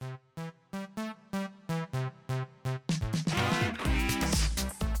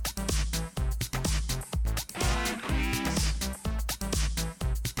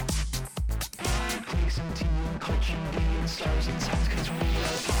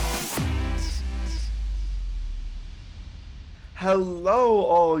Hello,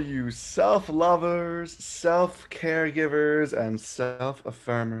 all you self-lovers, self-caregivers, and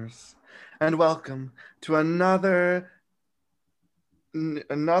self-affirmers, and welcome to another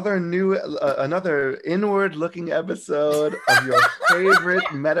inward-looking episode of your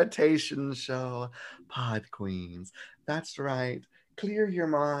favorite meditation show, Pod Queens. That's right. Clear your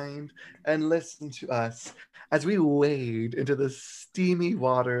mind and listen to us as we wade into the steamy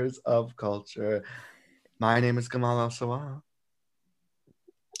waters of culture. My name is Gamal Al-Sawah.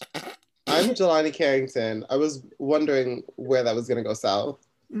 I'm Jelani Carrington. I was wondering where that was going to go south.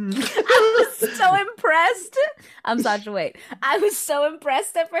 I was so impressed. I'm Sasha. Wait, I was so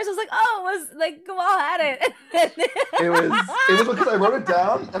impressed at first. I was like, "Oh, it was like Gamal had it." It was because I wrote it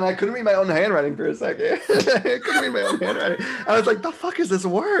down and I couldn't read my own handwriting for a second. I couldn't read my own handwriting. I was like, "The fuck is this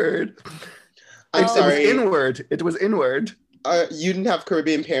word?" I'm It was sorry. inward. It was inward. You didn't have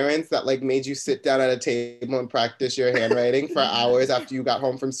Caribbean parents that like made you sit down at a table and practice your handwriting for hours after you got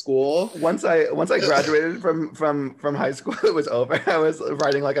home from school. Once I graduated from high school, it was over. I was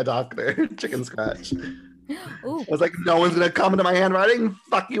writing like a doctor, chicken scratch. Ooh. I was like, no one's gonna comment on my handwriting.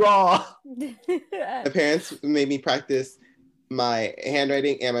 Fuck you all. My parents made me practice my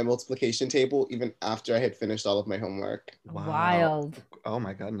handwriting and my multiplication table even after I had finished all of my homework. Wow. Wild. Oh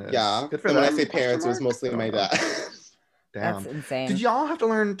my goodness. Yeah. Good for and when I them. say parents, it was mostly my dad. Damn. That's insane. Did y'all have to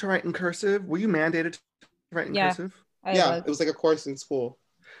learn to write in cursive? Were you mandated to write in cursive? Yeah, it was like a course in school.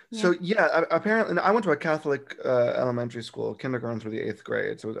 So apparently I went to a Catholic elementary school, kindergarten through the 8th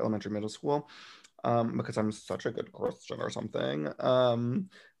grade, so it was elementary, middle school, because I'm such a good Christian or something.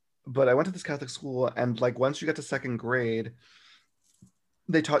 But I went to this Catholic school, and like once you get to 2nd grade,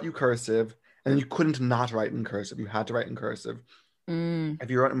 they taught you cursive, and you couldn't not write in cursive. You had to write in cursive.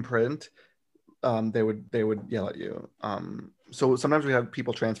 If you wrote in print, they would yell at you. So sometimes we have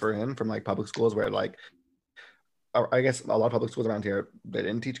people transfer in from like public schools where like, I guess a lot of public schools around here, they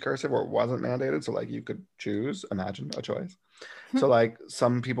didn't teach cursive or it wasn't mandated. So like you could choose, imagine a choice. So like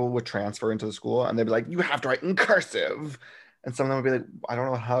some people would transfer into the school and they'd be like, you have to write in cursive. And some of them would be like, I don't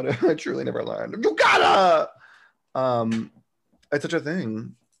know how to, I truly never learned. You gotta! It's such a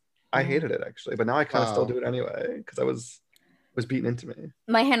thing. I hated it actually, but now I kind of still do it anyway because I was beaten into me.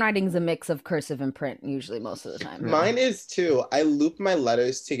 My handwriting's a mix of cursive and print usually most of the time. Mine is too. I loop my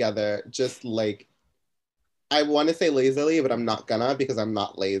letters together just like, I want to say lazily, but I'm not gonna because I'm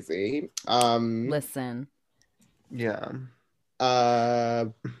not lazy. Listen. Yeah.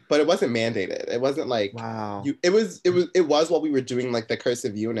 But it wasn't mandated. It wasn't like wow. It was while we were doing like the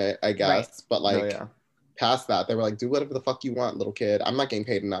cursive unit, I guess. Right. But like past that, they were like, do whatever the fuck you want, little kid. I'm not getting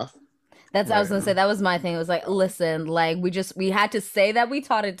paid enough. That's I was gonna say that was my thing. It was like, listen, like we had to say that we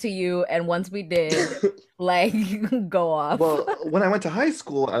taught it to you, and once we did, like go off. Well, when I went to high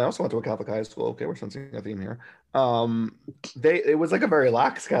school, and I also went to a Catholic high school. Okay, we're sensing a theme here. It was like a very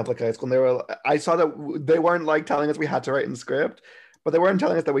lax Catholic high school, and I saw that they weren't like telling us we had to write in script, but they weren't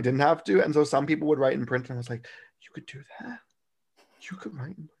telling us that we didn't have to. And so some people would write in print, and I was like, you could do that. You could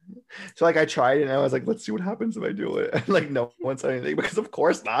write in print. So like I tried, and I was like, let's see what happens if I do it. And like no one said anything because of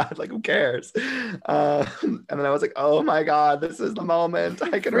course not. Like who cares? And then I was like, oh my god, this is the moment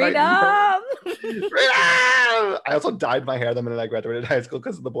I can Freedom! write. Freedom! I also dyed my hair the minute I graduated high school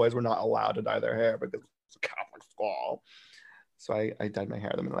because the boys were not allowed to dye their hair because it's a Catholic school. So I dyed my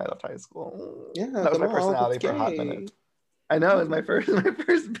hair the minute I left high school. Yeah, that was my personality for a hot minute. I know, it was my first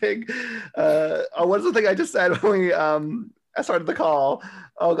big what's the thing I just said when we I started the call.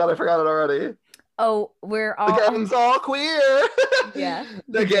 Oh god, I forgot it already. Oh, we're all the gang's all queer. Yeah.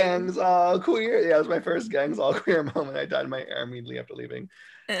 The gang's all queer. Yeah, it was my first gang's all queer moment. I dyed my hair immediately after leaving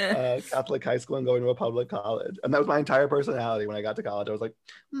Catholic high school and going to a public college. And that was my entire personality when I got to college. I was like,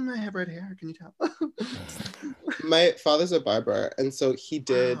 I have red hair, can you tell? My father's a barber, and so he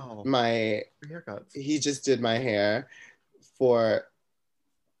did my haircuts. He just did my hair for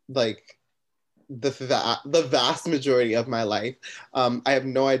like the vast majority of my life. I have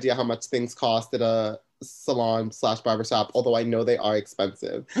no idea how much things cost at a salon / barbershop, although I know they are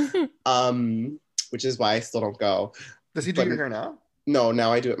expensive, which is why I still don't go. Does he do your hair now? No,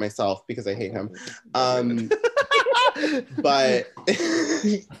 now I do it myself because I hate him. But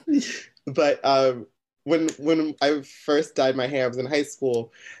when I first dyed my hair, I was in high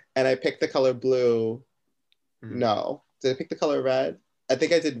school, and I picked the color blue. No, did I pick the color red? I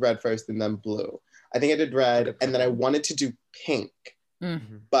think I did red first and then blue. I think I did red, and then I wanted to do pink,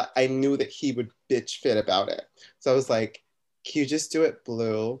 but I knew that he would bitch fit about it. So I was like, can you just do it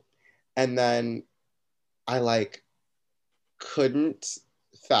blue? And then I like couldn't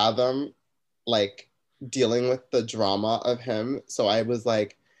fathom like dealing with the drama of him. So I was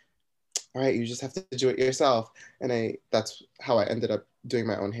like, all right, you just have to do it yourself. And that's how I ended up doing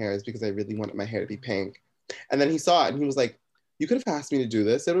my own hair, is because I really wanted my hair to be pink. And then he saw it and he was like, you could have asked me to do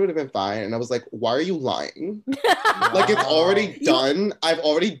this. It would have been fine. And I was like, why are you lying? Like, it's already done. I've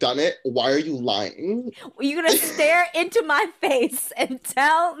already done it. Why are you lying? You're gonna stare into my face and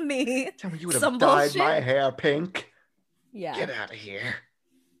tell me you would have dyed bullshit? my hair pink. Yeah. Get out of here.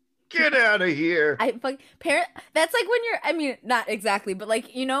 Get out of here. That's like when you're, I mean, not exactly, but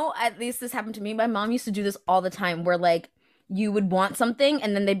like, you know, at least this happened to me. My mom used to do this all the time where like you would want something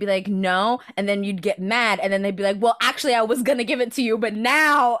and then they'd be like, no. And then you'd get mad and then they'd be like, well, actually, I was going to give it to you. But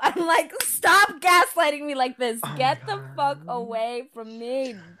now I'm like, stop gaslighting me like this. Get the fuck away from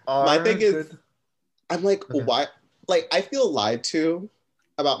me. My thing is, I'm like, why? Like, I feel lied to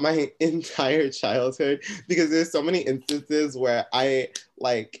about my entire childhood because there's so many instances where I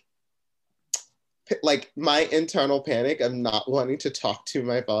like my internal panic of not wanting to talk to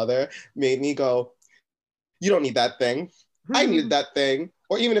my father made me go, you don't need that thing. I needed that thing.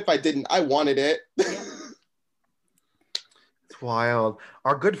 Or even if I didn't, I wanted it. It's wild.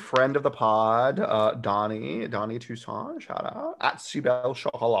 Our good friend of the pod, Donnie Toussaint, shout out, at Sibel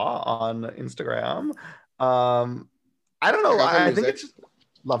Chocolat on Instagram. I don't know why. I think it's just,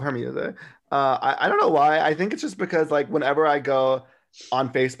 love her music. I don't know why. I think it's just because like whenever I go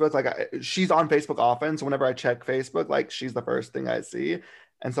on Facebook, like she's on Facebook often, so whenever I check Facebook, like she's the first thing I see,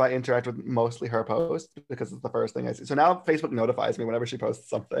 and so I interact with mostly her posts because it's the first thing I see. So now Facebook notifies me whenever she posts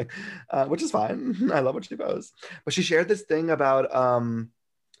something, which is fine. I love what she posts. But she shared this thing about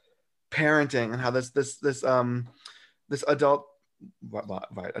parenting and how this adult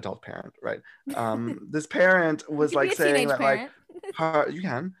adult parent, right? This parent was like saying that parent.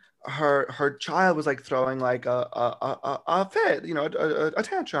 Like her child was like throwing like a fit, you know, a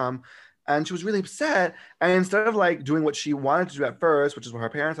tantrum, and she was really upset. And instead of like doing what she wanted to do at first, which is what her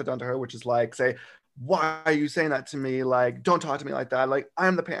parents had done to her, which is like say, why are you saying that to me? Like, don't talk to me like that. Like,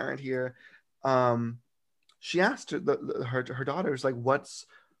 I'm the parent here. She asked her daughters like, what's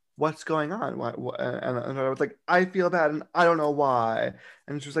going on? And I was like, I feel bad and I don't know why.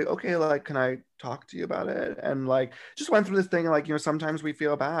 And she was like, okay, like, can I talk to you about it? And like, just went through this thing. And like, you know, sometimes we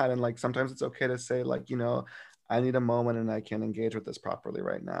feel bad and like, sometimes it's okay to say like, you know, I need a moment and I can't engage with this properly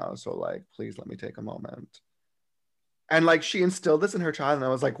right now. So like, please let me take a moment. And like, she instilled this in her child. And I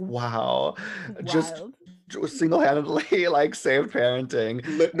was like, wow, just single-handedly like saved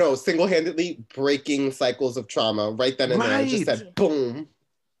parenting. No, single-handedly breaking cycles of trauma right then and there. Just said, boom.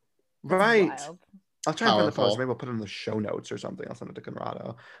 Right. I'll try and find the post. Maybe we'll put it in the show notes or something. I'll send it to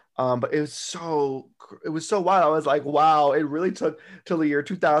Conrado. But it was so wild. I was like, wow, it really took till the year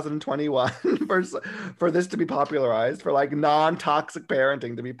 2021 for this to be popularized, for like non-toxic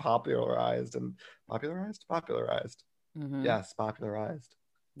parenting to be popularized. Mm-hmm. Yes, popularized.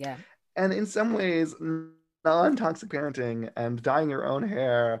 Yeah. And in some ways, non-toxic parenting and dyeing your own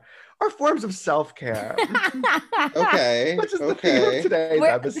hair are forms of self-care. Okay. Which is the theme of today's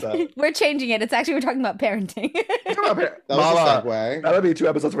episode. We're changing it. It's actually, we're talking about parenting. That was a segue. That'll be 2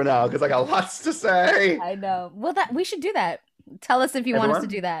 episodes from now because I got lots to say. I know. Well, we should do that. Tell us if you want us to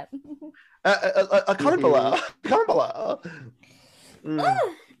do that. Comment below. Comment below.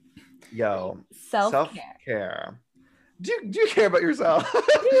 Yo. Self-care. Do you care about yourself?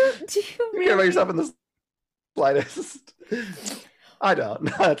 Do you care about yourself in the slightest? I don't.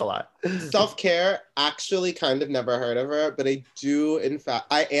 That's a lot. Self-care, actually kind of never heard of her, but I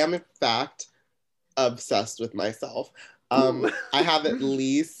am in fact obsessed with myself. I have at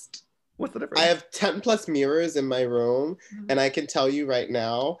least, what's the difference? I have 10 plus mirrors in my room, and I can tell you right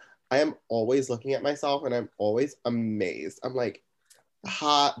now, I am always looking at myself and I'm always amazed. I'm like,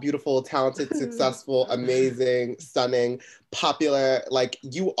 hot, beautiful, talented, successful, amazing, stunning, popular. Like,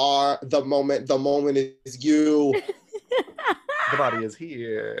 you are the moment. The moment is you. The body is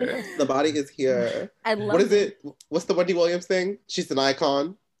here. The body is here. I love What is it? What's the Wendy Williams thing? She's an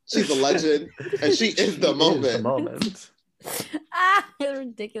icon. She's a legend. And she is the moment. Is the moment.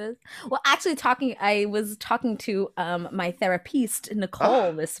 Ridiculous. Well, actually, I was talking to my therapist,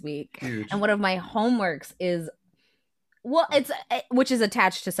 Nicole, this week. Huge. And one of my homeworks is, well, which is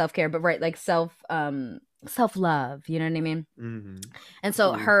attached to self-care, but right, like self-love, you know what I mean? Mm-hmm. And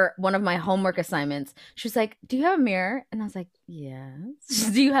so one of my homework assignments, she was like, do you have a mirror? And I was like,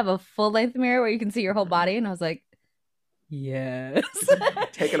 yes. Do you have a full-length mirror where you can see your whole body? And I was like, yes.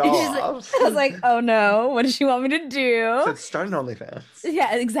 Take it all off. I was like, oh no, what does she want me to do? So start an OnlyFans.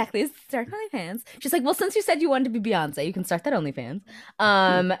 Yeah, exactly. Start an OnlyFans. She's like, well, since you said you wanted to be Beyonce, you can start that OnlyFans.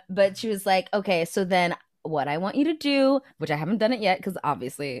 But she was like, okay, so then what I want you to do, which I haven't done it yet because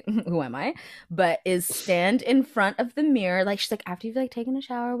obviously, who am I? But is stand in front of the mirror. Like she's like, after you've like taken a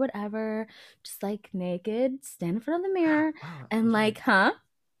shower, whatever, just like naked, stand in front of the mirror Wow, I and was like, right. huh?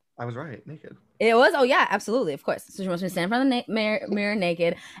 I was right. Naked. It was, oh yeah, absolutely, of course. So she wants me to stand in front of the mirror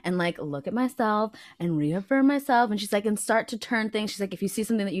naked and like look at myself and reaffirm myself. And she's like, and start to turn things. She's like, if you see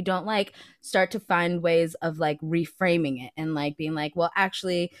something that you don't like, start to find ways of like reframing it and like being like, well,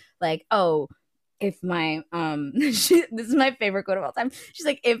 actually, like, oh, if my this is my favorite quote of all time. She's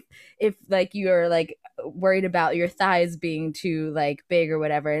like, if like you're like worried about your thighs being too like big or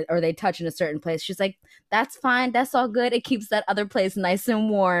whatever, or they touch in a certain place, she's like, that's fine, that's all good. It keeps that other place nice and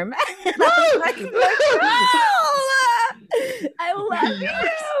warm. And I was like, girl, I love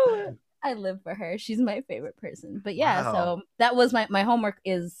you. I live for her. She's my favorite person. But yeah, Wow. so that was my homework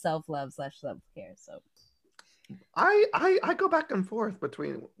is self-love / self-care. So I go back and forth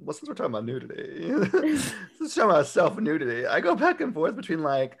between, well, since we're talking about nudity, since we're talking about self-nudity, I go back and forth between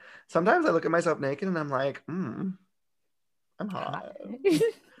like, sometimes I look at myself naked and I'm like, I'm hot.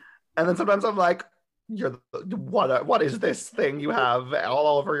 And then sometimes I'm like, what is this thing you have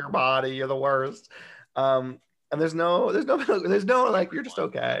all over your body? You're the worst. And there's no like, you're just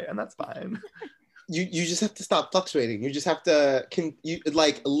okay, and that's fine. You just have to stop fluctuating. You just have to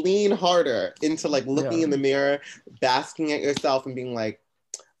like lean harder into like looking in the mirror, basking at yourself and being like,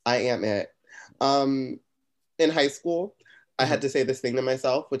 I am it. In high school, I had to say this thing to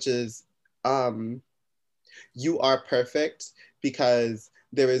myself, which is, you are perfect because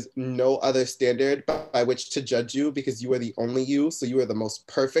there is no other standard by which to judge you because you are the only you. So you are the most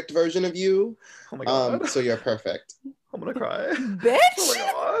perfect version of you. Oh my God. So you're perfect. I'm gonna cry. Bitch.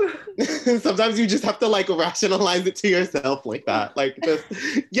 Oh my God. Sometimes you just have to like rationalize it to yourself like that. Like just,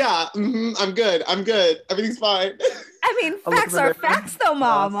 yeah, I'm good. Everything's fine. I mean, facts are facts though,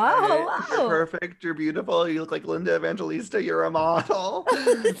 mama. Hello. You're perfect. You're beautiful. You look like Linda Evangelista. You're a model.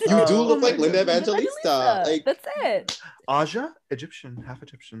 You do look like Linda Evangelista. Like, that's it. Aja, Egyptian, half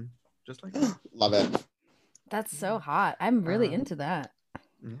Egyptian, just like that. Love it. That's so hot. I'm really into that.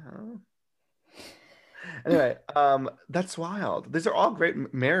 Yeah. Anyway, that's wild. These are all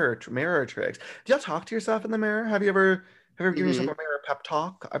great mirror tricks. Do y'all talk to yourself in the mirror? Have you ever given yourself a mirror pep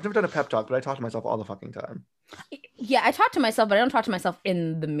talk? I've never done a pep talk, but I talk to myself all the fucking time. Yeah, I talk to myself, but I don't talk to myself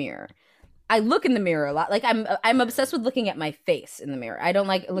in the mirror. I look in the mirror a lot. Like I'm obsessed with looking at my face in the mirror. I don't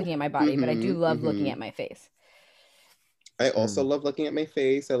like looking at my body, but I do love looking at my face. I also love looking at my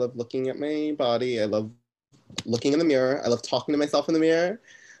face. I love looking at my body. I love looking in the mirror. I love talking to myself in the mirror.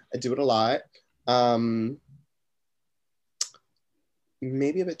 I do it a lot.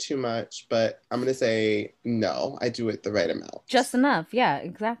 Maybe a bit too much, but I'm gonna say no. I do it the right amount. Just enough. Yeah,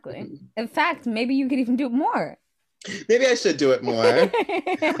 exactly. In fact, maybe you could even do it more. Maybe I should do it more.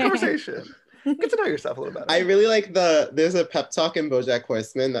 Conversation. Get to know yourself a little better. I really like there's a pep talk in BoJack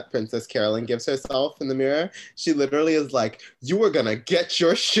Horseman that Princess Carolyn gives herself in the mirror. She literally is like, you are gonna get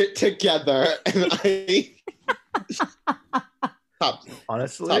your shit together. And I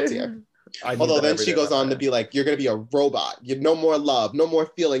honestly, top tier. Although then she goes on to be like, you're gonna be a robot. You no more love, no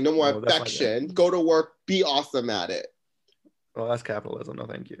more feeling, no more affection. Go to work, be awesome at it. Well, that's capitalism. No,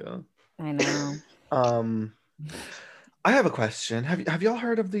 thank you. I know. I have a question. Have y'all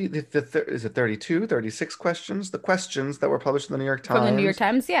heard of the is it 32, 36 questions? The questions that were published in the New York Times. From the New York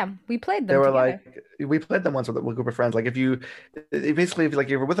Times, yeah. We played them They were together. like, we played them once with a group of friends. Like if basically if like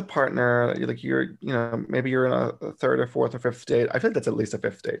you're with a partner, maybe you're in a third or fourth or fifth date. I think that's at least a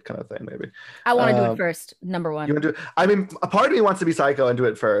fifth date kind of thing, maybe. I want to do it first, number one. You want to do it? I mean, a part of me wants to be psycho and do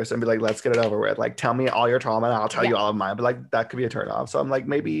it first and be like, let's get it over with. Like, tell me all your trauma and I'll tell you all of mine. But like that could be a turn off. So I'm like,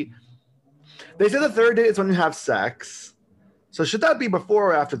 maybe they say the third date is when you have sex. So should that be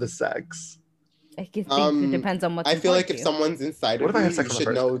before or after the sex? I think it depends on what. I feel like if someone's inside of you, you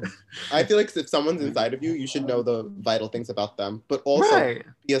should know. I feel like if someone's inside of you, you should know the vital things about them. But also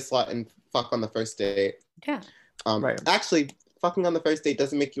be a slut and fuck on the first date. Yeah. Actually, fucking on the first date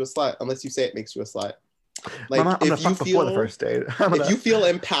doesn't make you a slut unless you say it makes you a slut. Like I'm if you feel before the first date. If you feel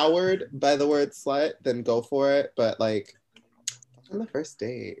empowered by the word slut, then go for it. But like on the first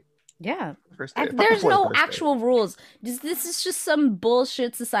date. Yeah. There's no actual rules. This is just some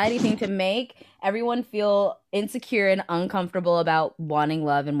bullshit society thing to make everyone feel insecure and uncomfortable about wanting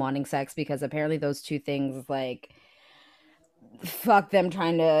love and wanting sex, because apparently those two things, like, fuck them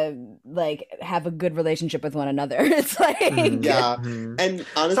trying to like have a good relationship with one another. It's like and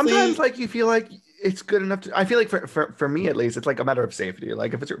honestly, sometimes like you feel like it's good enough to, I feel like for me at least, it's like a matter of safety.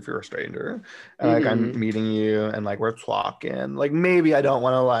 Like if you're a stranger and like I'm meeting you and like we're talking, like maybe I don't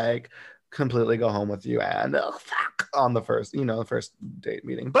want to like completely go home with you and fuck on the first, the first date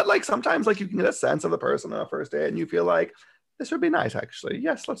meeting. But like sometimes like you can get a sense of the person on a first date and you feel like this would be nice actually.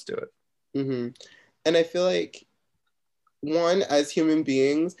 Yes, let's do it. Mm-hmm. And I feel like one, as human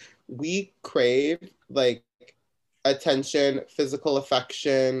beings, we crave like attention, physical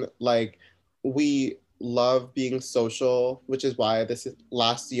affection, like we love being social, which is why this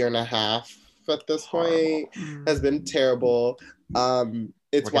last year and a half at this point has been terrible.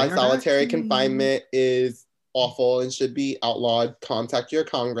 It's why solitary confinement is awful and should be outlawed. Contact your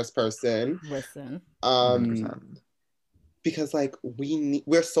congressperson. Listen. 100%. Because like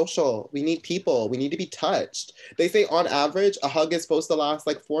we're social. We need people. We need to be touched. They say on average a hug is supposed to last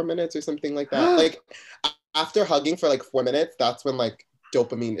like 4 minutes or something like that. Like after hugging for like 4 minutes, that's when like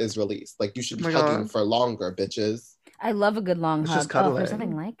dopamine is released. Like you should be hugging for longer, bitches. I love a good long hug. Oh, there's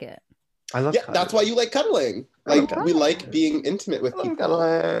nothing like it. I love cuddling. That's why you like cuddling. Like we like being intimate with people.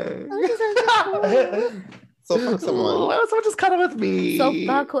 So fuck someone. Why would someone just cuddle with me? So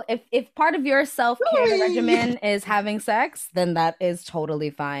fuck. If part of your self-care regimen is having sex, then that is totally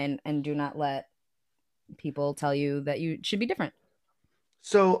fine. And do not let people tell you that you should be different.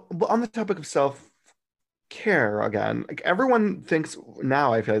 So on the topic of self-care again, like everyone thinks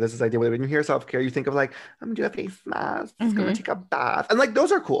now, I feel like this is idea when you hear self-care, you think of like, I'm gonna do a face mask, I'm gonna take a bath. And like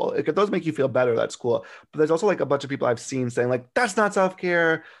those are cool. If those make you feel better, that's cool. But there's also like a bunch of people I've seen saying like, that's not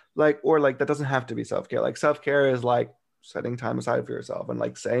self-care. Like, or like that doesn't have to be self-care. Like self-care is like setting time aside for yourself and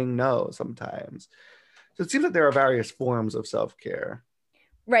like saying no sometimes. So it seems like there are various forms of self-care.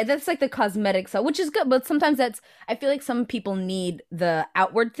 Right, that's like the cosmetic stuff, which is good, but sometimes I feel like some people need the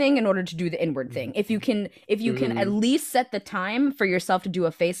outward thing in order to do the inward thing. If you can at least set the time for yourself to do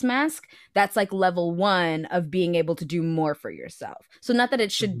a face mask, that's like level 1 of being able to do more for yourself. So not that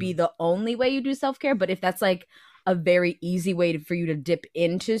it should be the only way you do self-care, but if that's like a very easy way for you to dip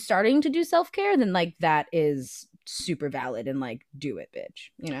into starting to do self-care, then like that is super valid and like do it,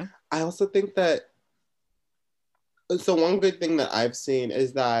 bitch, I also think that so one good thing that I've seen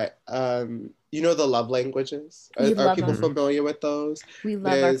is that the love languages. Are people familiar with those? We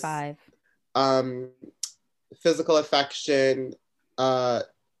love our 5. Physical affection,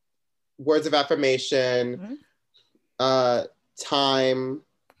 words of affirmation, time,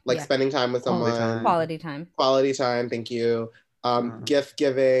 like spending time with someone. Quality time. Thank you. Gift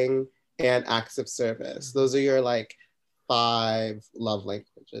giving and acts of service. Those are your like 5 love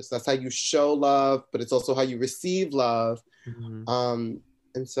languages. That's how you show love, but it's also how you receive love. And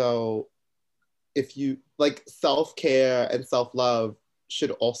so if you like self-care and self-love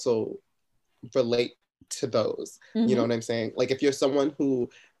should also relate to those. You know what I'm saying? Like if you're someone who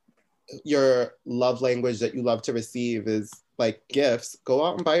your love language that you love to receive is like gifts, go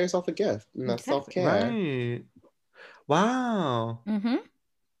out and buy yourself a gift, and that's self-care. Right. Wow.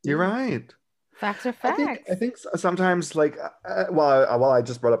 You're right. Facts are facts. I think sometimes like while I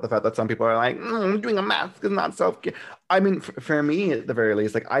just brought up the fact that some people are like doing a mask is not self-care. I mean for me at the very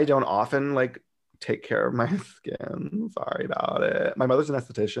least, like I don't often like take care of my skin. Sorry about it. My mother's an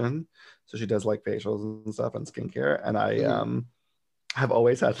esthetician, so she does like facials and stuff and skincare, and I have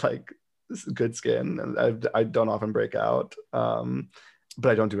always had like good skin, and I don't often break out. But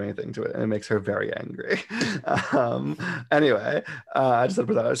I don't do anything to it, and it makes her very angry. Anyway, I just had to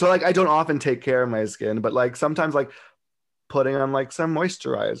put that out. So like I don't often take care of my skin, but like sometimes like putting on like some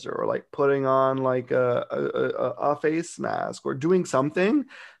moisturizer or like putting on like a face mask or doing something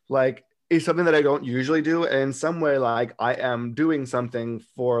like is something that I don't usually do. And in some way, like I am doing something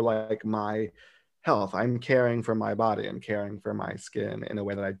for like my health. I'm caring for my body and caring for my skin in a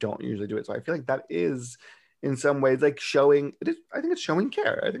way that I don't usually do it. So I feel like that is in some ways like showing it is. I think it's showing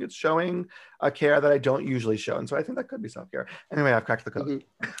care. I think it's showing a care that I don't usually show. And so I think that could be self-care. Anyway, I've cracked the code.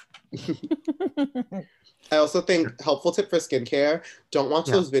 I also think helpful tip for skincare, don't watch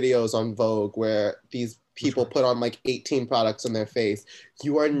those videos on Vogue where these people put on like 18 products on their face.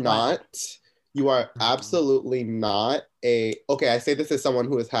 You are absolutely not okay, I say this as someone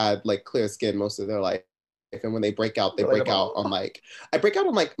who has had like clear skin most of their life. And when they break out on like, I break out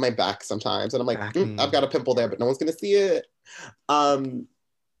on like my back sometimes. And I'm like, I've got a pimple there, but no one's going to see it.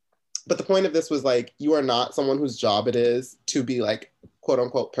 But the point of this was like, you are not someone whose job it is to be like, quote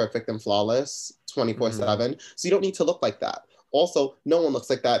unquote, perfect and flawless 24/7. So you don't need to look like that. Also, no one looks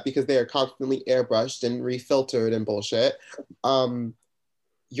like that because they are constantly airbrushed and refiltered and bullshit.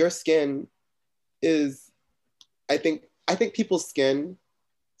 Your skin is, I think people's skin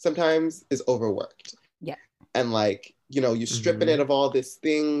sometimes is overworked. Yeah. And like, you're stripping it of all these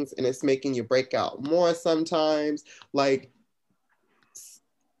things and it's making you break out more sometimes. Like,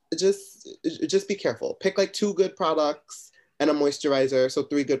 just be careful. Pick like 2 good products and a moisturizer. So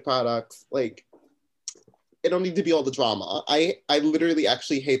 3 good products. Like, it don't need to be all the drama. I literally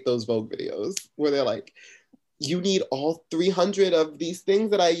actually hate those Vogue videos where they're like, you need all 300 of these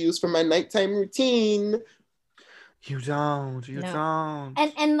things that I use for my nighttime routine. You don't.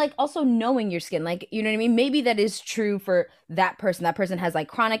 And like also knowing your skin, like, you know what I mean? Maybe that is true for that person. That person has like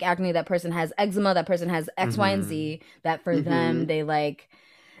chronic acne, that person has eczema, that person has X, Y, and Z, that for them, they like,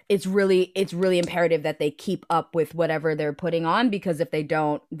 it's really imperative that they keep up with whatever they're putting on, because if they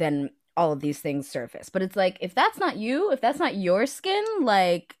don't, then all of these things surface. But it's like, if that's not you, if that's not your skin,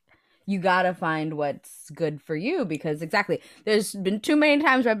 like, you gotta find what's good for you, because exactly, there's been too many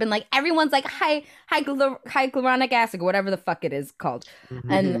times where I've been like, everyone's like hyaluronic acid or whatever the fuck it is called,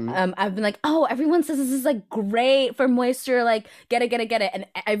 and I've been like, oh, everyone says this is like great for moisture, like get it, and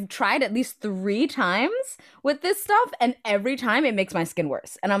I've tried at least 3 times with this stuff, and every time it makes my skin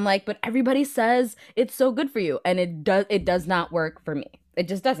worse, and I'm like, but everybody says it's so good for you, and it does not work for me. It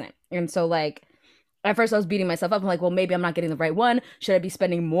just doesn't. And so like, at first I was beating myself up. I'm like, well, maybe I'm not getting the right one. Should I be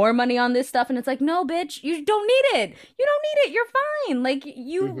spending more money on this stuff? And it's like, no, bitch, you don't need it. You don't need it. You're fine. Like,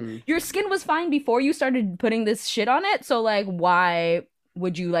 your skin was fine before you started putting this shit on it. So like, why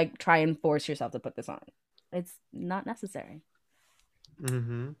would you like try and force yourself to put this on? It's not necessary.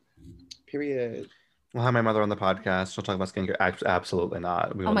 Period. We'll have my mother on the podcast. She'll talk about skincare. Absolutely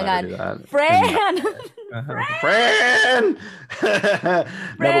not. We will Oh my never God. do that. Fran! Fran! No,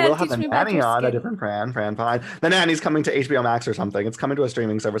 but we'll have the teach me about nanny your on, a skin. different Fran Fine. The nanny's coming to HBO Max or something. It's coming to a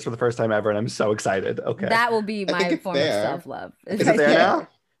streaming service for the first time ever, and I'm so excited. Okay. That will be I think my it's form there. of self-love. Is it there now?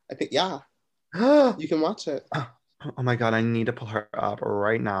 I think, yeah. You can watch it. Oh my God, I need to pull her up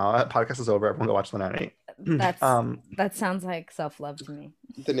right now. Podcast is over. Everyone go watch the nanny. That sounds like self-love to me.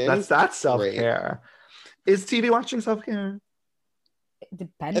 The nanny. That's self-care. Is TV watching self-care?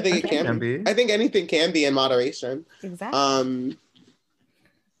 Depends. I think it can be. I think anything can be in moderation. Exactly.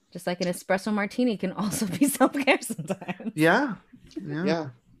 Just like an espresso martini can also be self-care sometimes. Yeah. You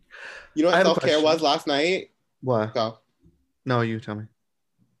know what self-care was last night? What? Go. No, you tell me.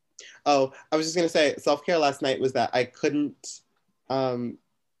 Oh, I was just gonna say self-care last night was that I couldn't.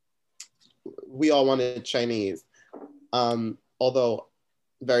 We all wanted Chinese, although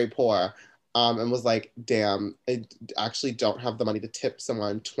very poor. And was like, damn, I actually don't have the money to tip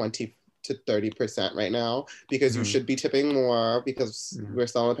someone 20 to 30% right now, because you should be tipping more, because we're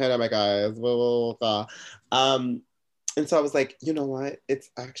still in a pandemic, guys. Blah, blah, blah. And so I was like, you know what? It's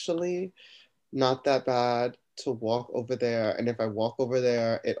actually not that bad to walk over there. And if I walk over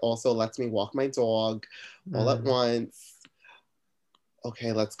there, it also lets me walk my dog all at once.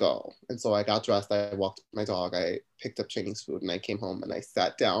 Okay, let's go. And so I got dressed, I walked my dog, I picked up Chinese food, and I came home and I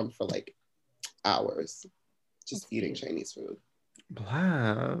sat down for like hours just eating Chinese food.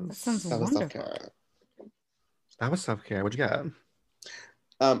 Bless. That was self-care. That was self-care. What'd you get?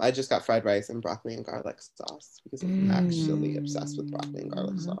 I just got fried rice and broccoli and garlic sauce, because I'm actually obsessed with broccoli and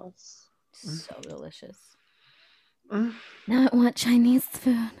garlic sauce. So delicious. Now I want Chinese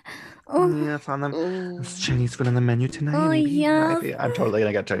food. Yeah, it's on it's Chinese food on the menu tonight. Oh, yeah. I'm totally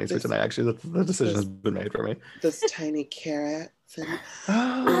gonna get Chinese food tonight. Actually, the decision has been made for me. Those tiny carrots and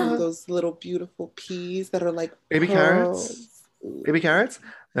those little beautiful peas that are like baby pearls. Carrots. Baby carrots?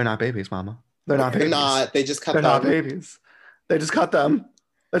 They're not babies, Mama. They're not babies. They're not. They just cut them. They're not babies. They just cut them.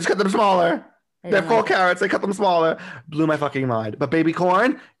 They just cut them smaller. They're full carrots. They cut them smaller. Blew my fucking mind. But baby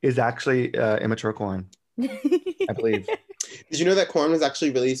corn is actually immature corn. I believe. Did you know that corn was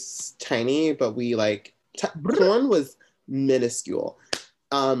actually really tiny, but we like corn was minuscule.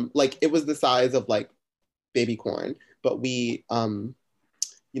 Like it was the size of like baby corn, but we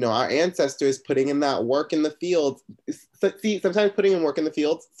our ancestors putting in that work in the fields. See, sometimes putting in work in the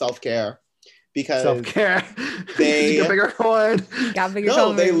fields, self-care. Because self-care. They get bigger corn.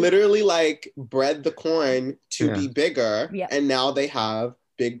 No, they literally like bred the corn to be bigger, and now they have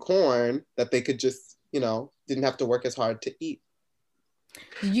big corn that they could just didn't have to work as hard to eat.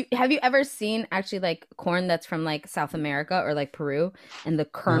 Have you ever seen actually like corn that's from like South America or like Peru, and the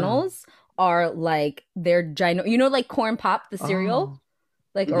kernels are like they're giant, like Corn Pop, the cereal,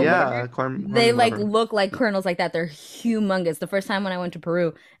 like or whatever. Corn, they like look like kernels like that. They're humongous. The first time when I went to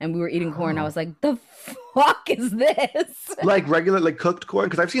Peru and we were eating corn, I was like, the fuck is this? Like regular, like cooked corn?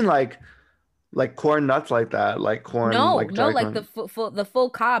 Because I've seen like corn nuts like that, like corn. Like the full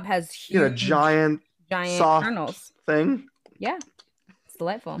cob has huge, giant soft kernels thing. Yeah, it's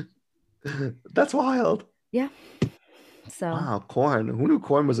delightful. That's wild. Yeah. So wow, corn. Who knew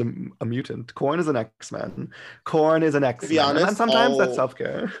corn was a mutant? Corn is an X-Men. Corn is an X-Men. To be honest, and sometimes that's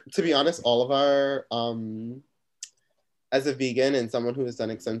self-care. To be honest, all of our as a vegan and someone who has done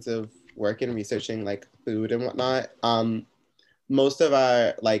extensive work in researching like food and whatnot, most of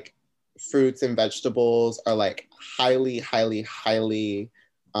our like fruits and vegetables are like highly, highly, highly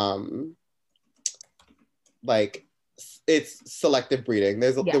like it's selective breeding.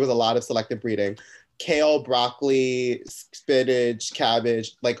 There was a lot of selective breeding. Kale, broccoli, spinach,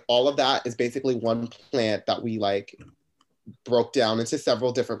 cabbage, like all of that is basically one plant that we like broke down into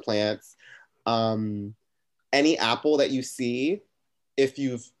several different plants. Any apple that you see, if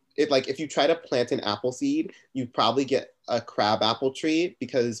you try to plant an apple seed, you probably get a crab apple tree,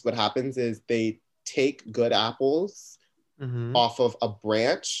 because what happens is they take good apples off of a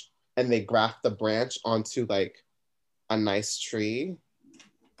branch and they graft the branch onto like a nice tree,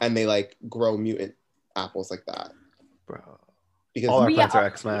 and they like grow mutant apples like that. Bro. Because all our plants are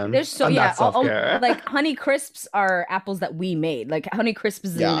X-Men. There's so That's self-care. like Honey Crisps are apples that we made. Like Honey Crisps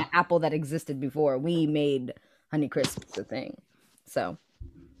is an apple that existed before. We made Honey Crisps a thing. So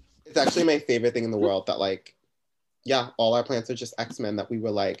it's actually my favorite thing in the world that like, yeah, all our plants are just X-Men that we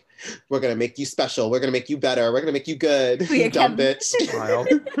were like, we're gonna make you special, we're gonna make you better, we're gonna make you good. You dumb bitch.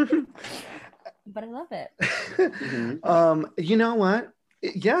 But I love it. You know what?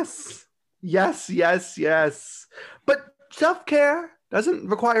 Yes. But self-care doesn't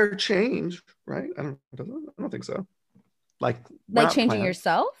require change, right? I don't think so. Like changing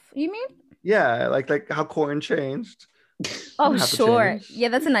yourself, you mean? Yeah, like how corn changed. Oh, sure. Yeah,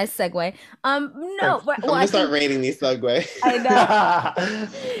 that's a nice segue. No, I'm gonna start rating these segue. I know.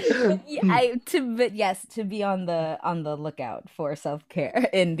 Yes, to be on the lookout for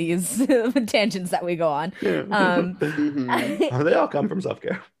self-care in these tangents that we go on. They all come from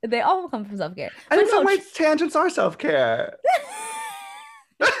self-care. They all come from self-care. And in some ways, tangents are self-care.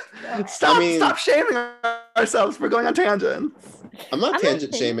 Stop shaming ourselves for going on tangents. I'm not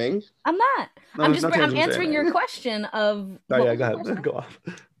tangent shaming. I'm not. No, I'm answering your question of. Oh yeah, go ahead. Go off.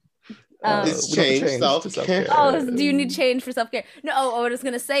 Is change self-care? Oh, do you need change for self-care? No. What I was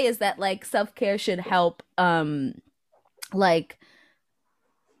gonna say is that like self-care should help, lift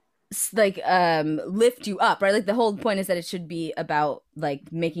you up, right? Like the whole point is that it should be about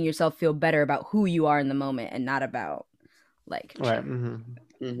like making yourself feel better about who you are in the moment, and not about like right.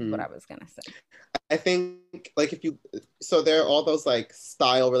 What I was gonna say. I think like so there are all those like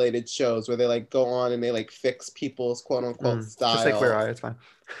style related shows where they like go on and they like fix people's quote unquote style. Just like Queer Eye, it's fine.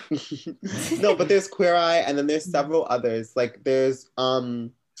 No, but there's Queer Eye, and then there's several others. Like there's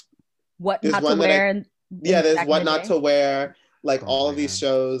What Not to Wear. There's What Not to Wear. Like all of these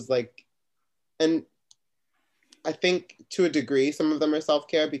shows, like, and I think to a degree some of them are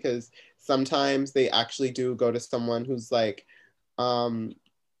self-care, because sometimes they actually do go to someone who's like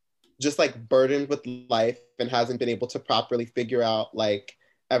just like burdened with life and hasn't been able to properly figure out like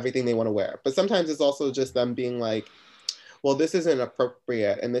everything they want to wear. But sometimes it's also just them being like, well, this isn't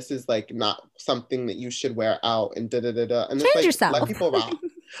appropriate, and this is like not something that you should wear out, and da-da-da-da. And Change it's like, yourself. Let people rock.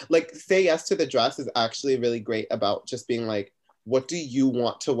 Like Say Yes to the Dress is actually really great about just being like, what do you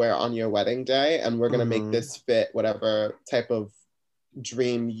want to wear on your wedding day? And we're going to make this fit whatever type of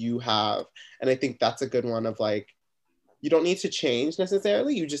dream you have. And I think that's a good one of like, you don't need to change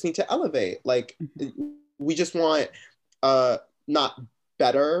necessarily. You just need to elevate. Like we just want not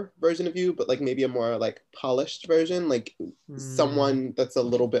better version of you, but like maybe a more like polished version, like someone that's a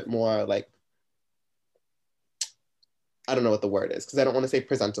little bit more like, I don't know what the word is, because I don't want to say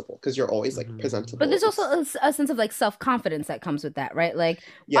presentable, because you're always like presentable. But there's also a sense of like self-confidence that comes with that, right? Like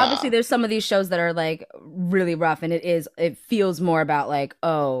obviously there's some of these shows that are like really rough, and it feels more about like,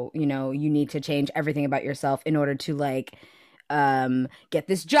 oh, you know, you need to change everything about yourself in order to like get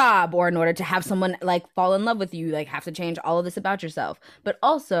this job, or in order to have someone like fall in love with you, like have to change all of this about yourself. But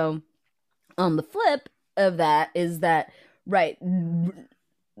also on the flip of that is that, right,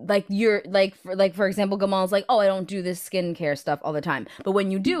 like you're like for example, Gamal's like, oh, I don't do this skincare stuff all the time, but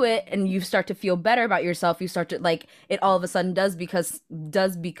when you do it and you start to feel better about yourself, you start to like, it all of a sudden does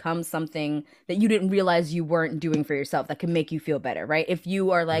become something that you didn't realize you weren't doing for yourself that can make you feel better, right? If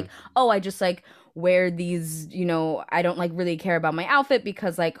you are like, oh, I just like wear these, you know, I don't like really care about my outfit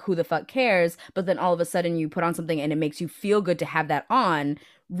because like who the fuck cares, but then all of a sudden you put on something and it makes you feel good to have that on,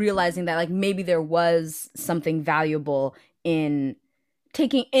 realizing that like maybe there was something valuable in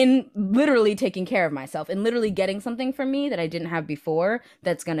literally taking care of myself and literally getting something from me that I didn't have before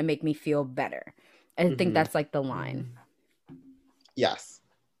that's going to make me feel better. I think that's like the line. Yes.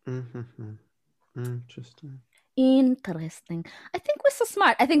 Interesting. I think we're so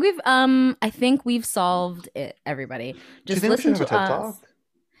smart. I think we've solved it, everybody. Just listen to us. Talk?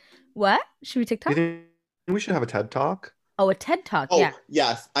 What? Should we TikTok? Do you think we should have a TED Talk? Oh, a TED Talk, oh, yeah.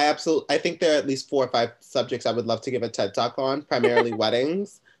 Yes, I think there are at least 4 or 5 subjects I would love to give a TED Talk on, primarily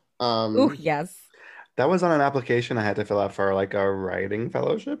weddings. Oh, yes. That was on an application I had to fill out for like a writing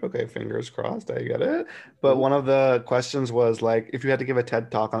fellowship. Okay, fingers crossed, I get it. But Ooh. one of the questions was like, if you had to give a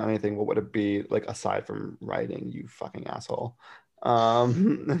TED talk on anything, what would it be? Like aside from writing, you fucking asshole.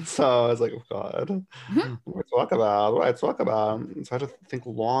 And so I was like, oh God, what do I talk about? What do I talk about? So I had to think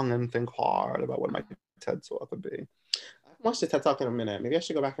long and think hard about what my TED talk would be. I haven't watched the TED Talk in a minute. Maybe I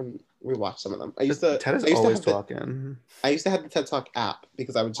should go back and rewatch some of them. I used to TED is I used to always have the talking. I used to have the TED Talk app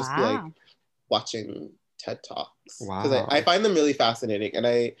because I would just be like Wow. watching TED Talks because I Wow. find them really fascinating, and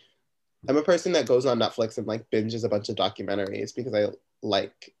I'm a person that goes on Netflix and like binges a bunch of documentaries because I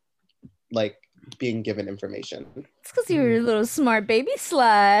like like being given information. It's because you're a little smart baby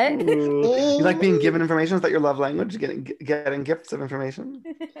slut. Ooh. You like being given information? Is that your love language? Getting gifts of information?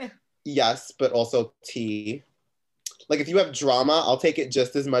 Yes, but also tea. Like if you have drama, I'll take it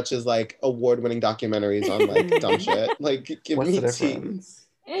just as much as like award-winning documentaries on like dumb shit. Like give What's the me tea. difference?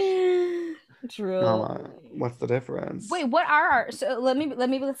 True. Mama, what's the difference? Wait, what are our, so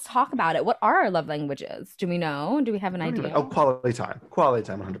let's talk about it. What are our love languages? Do we know? Do we have an I don't even, idea? oh, quality time. Quality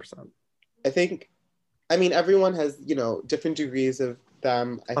time, 100%. I mean, everyone has, different degrees of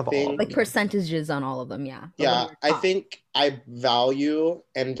them. I Of all think, of Like them. percentages on all of them, yeah. But what yeah, are your I top? think I value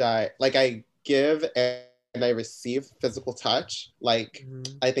and I give and I receive physical touch. Like,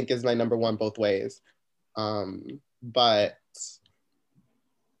 Mhm. I think is my number one both ways. But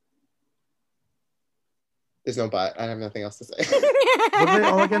there's no but. I have nothing else to say. What are they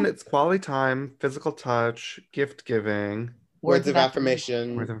all again? It's quality time, physical touch, gift giving, Words of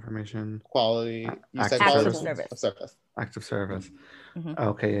affirmation, words of information, quality. You said acts of Acts quality of service. service. of service. Acts of service. Mhm.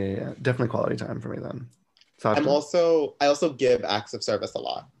 Okay, yeah. Definitely quality time for me then. I Sasha? also give acts of service a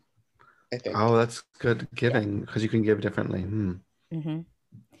lot, I think. Oh, that's good giving because you can give differently. Mhm.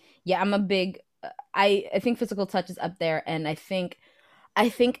 Yeah, I'm a big I think physical touch is up there, and I think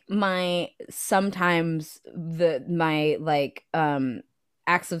my sometimes my like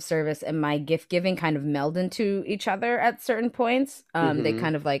acts of service and my gift giving kind of meld into each other at certain points. They Mhm.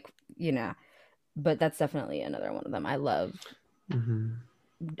 kind of like, but that's definitely another one of them. Mm-hmm.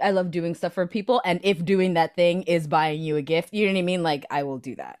 I love doing stuff for people, and if doing that thing is buying you a gift, you know what I mean? Like I will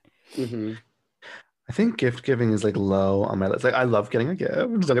do that. Mhm. I think gift giving is like low on my list. Like I love getting a gift.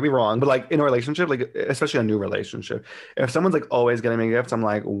 Don't get me wrong, but like in a relationship, like especially a new relationship, if someone's like always getting me gifts, I'm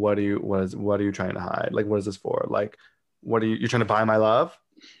like, what are you trying to hide? Like, what is this for? Like, what are you're trying to buy my love?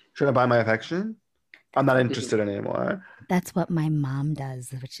 Trying to buy my affection? I'm not interested in anymore. That's what my mom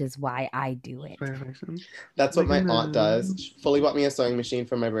does, which is why I do it. My affection. That's what Like, my aunt does. no. She fully bought me a sewing machine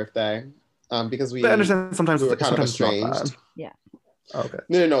for my birthday, because But I understand we were kind of sometimes it's not estranged. bad. Yeah. Okay.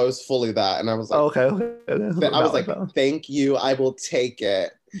 No, it was fully that, and I was like, Okay. I was like, Valid. thank you, I will take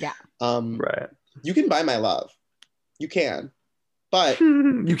it. Yeah. Right. You can buy my love, you can, but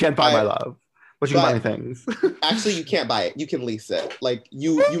You can't buy my love, but you can buy me but things. actually, you can't buy it. You can lease it. Like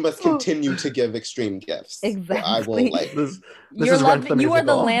you must continue to give extreme gifts. Exactly. I will like. This Your is love, Rent the you are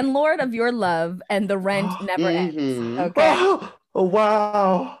the musical. landlord of your love, and the rent never ends. Mhm. Okay. Oh,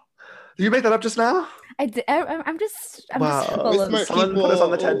 wow. Did you make that up just now? I'm just Wow. full We're of. smart Someone put us on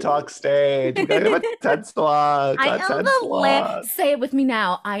the people. TED Talk stage. We gotta give a TED Talk. I A am TED the Talk. say it with me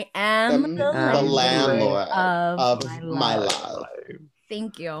now. I am I'm the the landlord landlord of of my my love. love.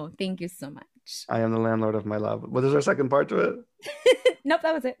 Thank you so much. I am the landlord of my love. What is there a second part to it? Nope,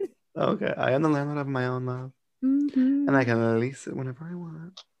 that was it. Okay. I am the landlord of my own love. Mm-hmm. And I can lease it whenever I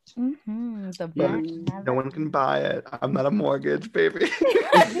want. The But rent no never one can buy it. I'm not a mortgage, baby.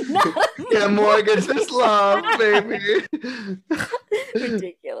 No. Can't mortgage this love, baby.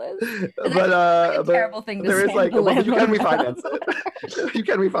 Ridiculous. That's But a terrible thing to there say. is like, The but you can landlord. refinance it. You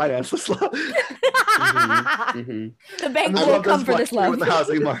can refinance this love. Mhm. The bank And will come for this fluctuate love. with the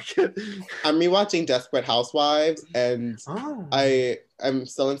housing market. I'm rewatching Desperate Housewives, and Oh. I'm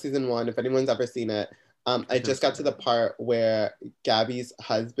still in season 1. If anyone's ever seen it, I just got to the part where Gabby's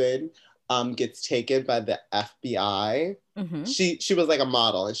husband gets taken by the FBI. Mhm. She was like a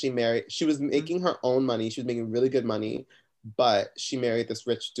model, and she was making her own money. She was making really good money, but she married this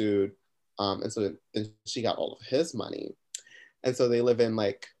rich dude, and so then she got all of his money, and so they live in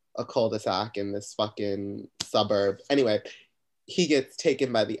like a cul-de-sac in this fucking suburb. Anyway, he gets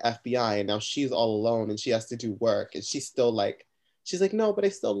taken by the FBI, and now she's all alone, and she has to do work, and she's like, no, but I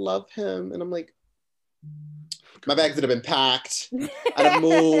still love him, and I'm like, my bags would have been packed. I'd have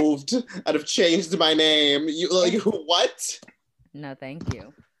moved. I'd have changed my name. You like what? No, thank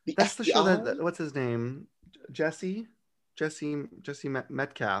you. The That's the FBI? show that what's his name? Jesse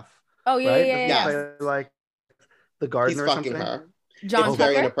Metcalf. Oh yeah, Right? yeah, Doesn't he yeah. Yes. play like the He's gardener or fucking something? her. John It's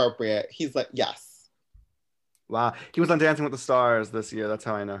very Tucker. inappropriate. He's like, yes. Wow. He was on Dancing with the Stars this year. That's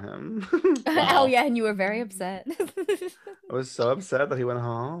how I know him. Oh Wow. yeah, and you were very upset. I was so upset that he went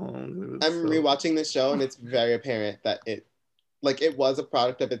home. It was I'm rewatching this show and it's very apparent that it was a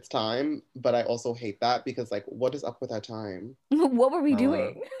product of its time, but I also hate that because like what is up with our time? What were we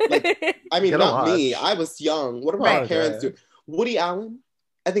doing? Like I mean Get a not me. watch. I was young. What are Right. our parents doing? Woody Allen?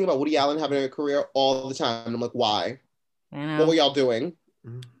 I think about Woody Allen having a career all the time. And I'm like, why? I know. What were y'all doing?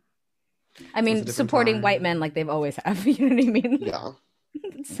 Mm. I mean, supporting time. white men like they've always have. You know what I mean? Yeah.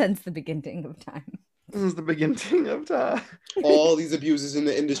 Since the beginning of time. This is the beginning of time. All these abuses in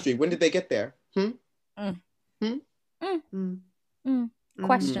the industry. When did they get there? Mm. Hmm?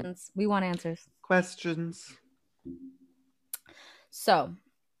 Questions. We want answers. Questions. So,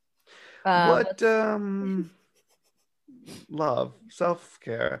 What love,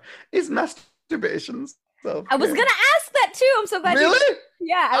 self-care is masturbation self-care? I was gonna ask that too. I'm so glad you. Really?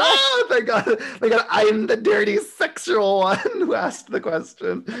 Yeah. Oh, thank God. Thank God. I'm the dirty sexual one who asked the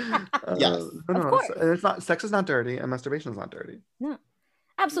question. Yes. No, Of course. it's not. Sex is not dirty, and masturbation is not dirty. No.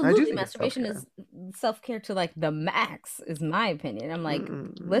 I do Absolutely. think it's Masturbation self-care. is self-care to like the max, is my opinion. I'm like,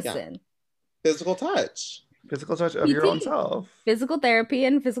 listen. Physical touch. Physical touch of your own PT. self. Physical therapy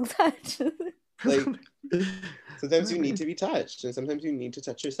and physical touch. Like sometimes you need to be touched, and sometimes you need to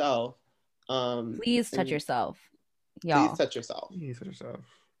touch yourself. Please touch yourself, y'all. Please touch yourself. Please touch yourself.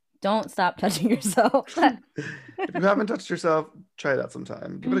 Don't stop touching yourself. If you haven't touched yourself, try that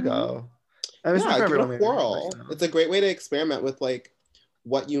sometime. Give it a go. I mean, it's not for give it everyone, a maybe, whirl. but, you know. It's a great way to experiment with like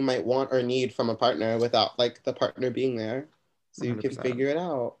what you might want or need from a partner without like the partner being there, so you can 100%. figure it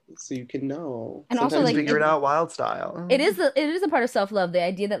out, so you can know. And also, Sometimes like, figure it out wild style. it is a part of self-love, the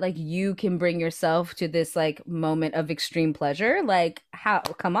idea that like you can bring yourself to this like moment of extreme pleasure. Like, how,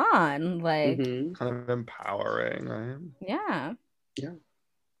 come on, like, Mhm. Kind of empowering, right? yeah, Yeah.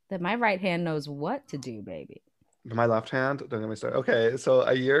 that my right hand knows what to do, baby. But my left hand, don't get me started. Okay, so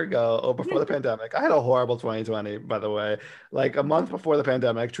a year ago, or before the pandemic, I had a horrible 2020, by the way. Like a month before the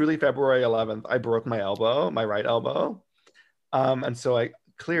pandemic, truly February 11th, I broke my elbow, my right elbow. And so I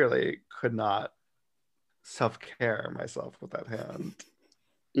clearly could not self-care myself with that hand.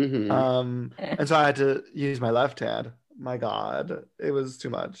 Mhm. And so I had to use my left hand. My God, it was too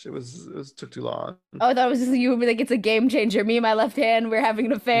much. It took too long. Oh, I thought it was just, you would be like, it's a game changer. Me and my left hand, we're having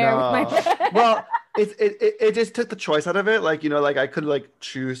an affair with my. Well, it just took the choice out of it. Like, you know, like I could like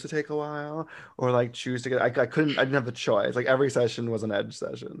choose to take a while or like choose to get. I didn't have the choice. Like every session was an edge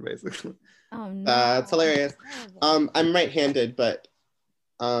session, basically. Oh no, That's hilarious. I'm right-handed, but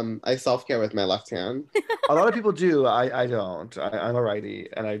I self-care with my left hand. A lot of people do. I don't. I'm a righty,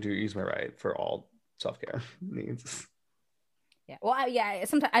 and I do use my right for all self-care needs. Yeah. Well, yeah.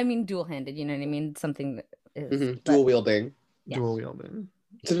 Sometimes I mean dual-handed. You know what I mean? Something that is Mhm. Dual wielding. Yeah. Dual wielding.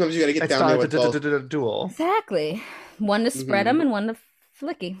 Sometimes you gotta get It's down there not with both. dual. Exactly. One to spread them and one to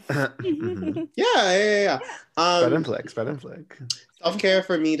flicky. Yeah. Spread and flick. Self-care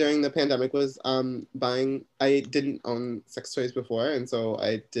for me during the pandemic was buying. I didn't own sex toys before, and so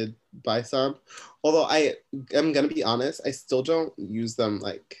I did buy some. Although I am gonna be honest, I still don't use them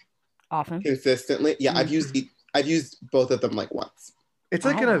like Often. consistently. Yeah, I've used both of them like once. It's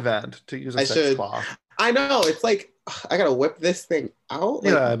like an event to use a sex cloth. I know, it's like I gotta whip this thing out.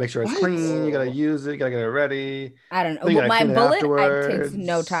 You like, gotta make sure it's clean. You gotta use it. You gotta get it ready. I don't know. Then you But gotta my clean it bullet, it takes afterwards.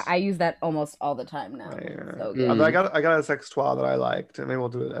 no time. I use that almost all the time now. Right. So Mm. I got a sex toile that I liked. Maybe we'll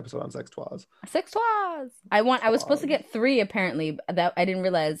do an episode on sex toiles. Sex toys. I was supposed to get 3 apparently. That I didn't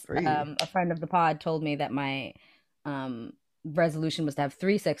realize. 3. A friend of the pod told me that my resolution was to have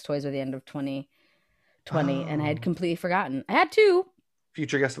 3 sex toys by the end of 2020, and I had completely forgotten. I had 2.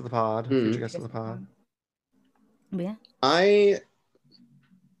 Future guest of the pod. Future guest of the pod. Yeah.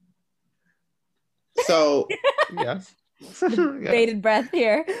 So Yes. Bated breath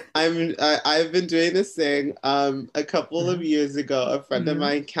here. I've been doing this thing. A couple of years ago, a friend of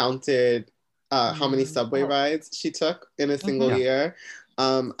mine counted how many subway rides she took in a single year.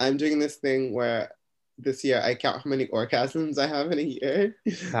 I'm doing this thing where this year I count how many orgasms I have in a year.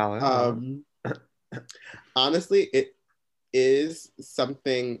 Honestly, it is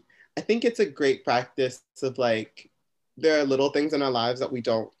something. I think it's a great practice of like, there are little things in our lives that we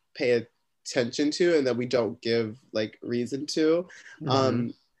don't pay attention to and that we don't give like reason to.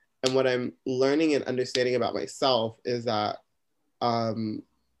 And what I'm learning and understanding about myself is that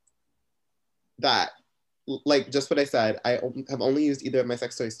that like just what I said, I have only used either of my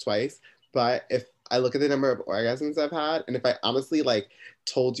sex toys twice, but if I look at the number of orgasms I've had, and if I honestly like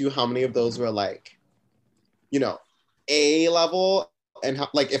told you how many of those were like, you know, A level, and how,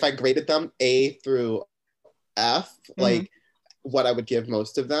 like if I graded them A through F, like what I would give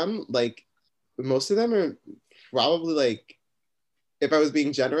most of them, like most of them are probably like, if I was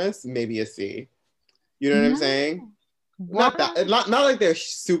being generous, maybe a C. You know what I'm No. saying? Why? Not that, not like they're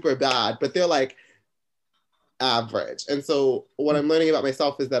super bad, but they're like average. And so what I'm learning about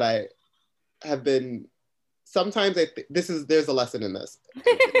myself is that I have been sometimes there's a lesson in this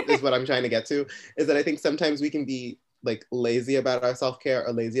is what I'm trying to get to, is that I think sometimes we can be like lazy about our self-care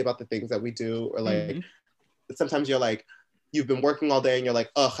or lazy about the things that we do, or like sometimes you're like, you've been working all day and you're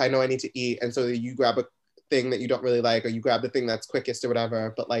like, ugh, I know I need to eat, and so you grab a thing that you don't really like, or you grab the thing that's quickest or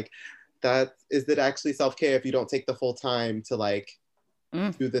whatever, but like, that is it actually self-care if you don't take the full time to like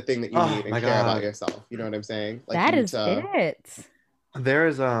do the thing that you Oh need and my care about God. yourself? You know what I'm saying? Like, you That need is to. it.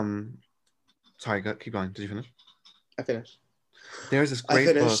 There's sorry, keep going. Did you finish? I finished. There's this I great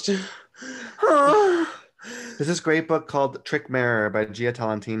book. finished. There's this great book called Trick Mirror by Gia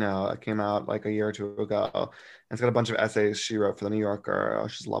Tolentino. It came out like a year or two ago. And it's got a bunch of essays she wrote for the New Yorker. Oh,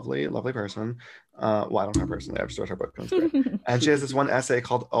 she's a lovely, lovely person. Well, I don't know her personally. I've just read her book and it's great. And she has this one essay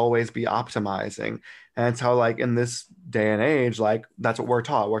called Always Be Optimizing. And it's how, like, in this day and age, like, that's what we're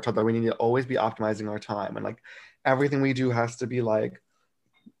taught. We're taught that we need to always be optimizing our time. And like everything we do has to be like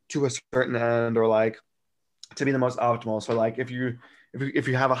to a certain end, or like to be the most optimal. So like if you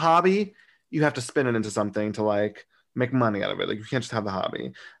have a hobby, you have to spin it into something to like make money out of it. Like you can't just have the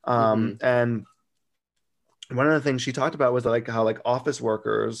hobby. And one of the things she talked about was like how like office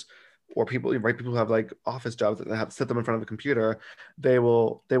workers or people, right, people who have like office jobs that they have to sit them in front of a computer, they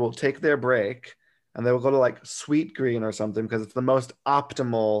will take their break and they will go to like Sweet Green or something because it's the most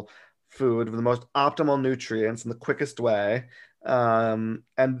optimal food with the most optimal nutrients in the quickest way. And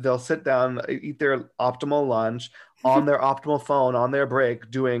they'll sit down, eat their optimal lunch on their optimal phone on their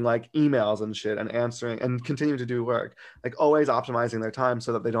break, doing like emails and shit and answering and continue to do work, like always optimizing their time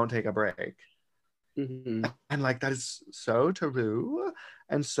so that they don't take a break. And like that is so true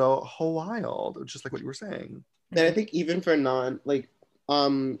and so wild, just like what you were saying. And I think even for non like,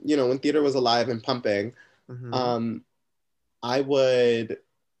 when theater was alive and pumping, I would,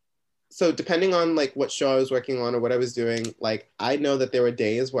 so depending on like what show I was working on or what I was doing, like I know that there were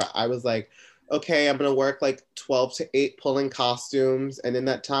days where I was like, okay, I'm gonna work like 12 to 8 pulling costumes, and in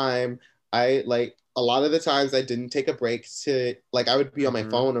that time, I like a lot of the times I didn't take a break to like, I would be on my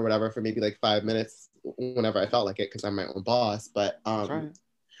phone or whatever for maybe like 5 minutes whenever I felt like it because I'm my own boss. But Right.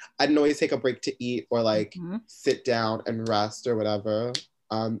 I didn't always take a break to eat or like sit down and rest or whatever.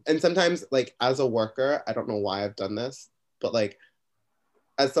 And sometimes like as a worker, I don't know why I've done this, but like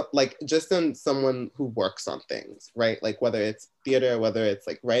as like just in someone who works on things, right? Like whether it's theater, whether it's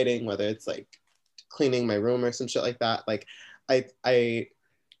like writing, whether it's like cleaning my room or some shit like that. Like I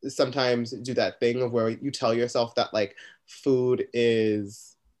sometimes do that thing of where you tell yourself that like food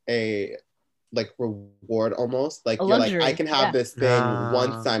is a like reward almost. Like A you're like, I luxury. can have Yeah. this thing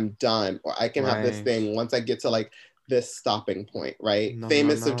once I'm done, or I can have this Right. thing once I get to like this stopping point, right? No,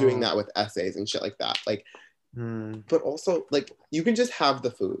 Famous of doing no. that with essays and shit like that. Like, but also like you can just have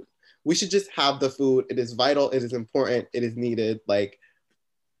the food. We should just have the food. It is vital, it is important, it is needed. Like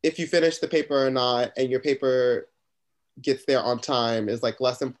if you finish the paper or not and your paper gets there on time is like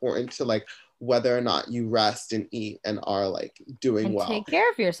less important to like whether or not you rest and eat and are like doing And well. take care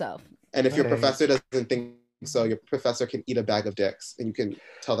of yourself. And if your Right. professor doesn't think so, your professor can eat a bag of dicks and you can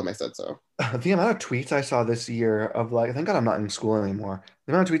tell them I said so. The amount of tweets I saw this year of like, thank God I'm not in school anymore.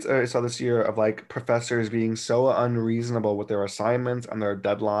 The amount of tweets I saw this year of like professors being so unreasonable with their assignments and their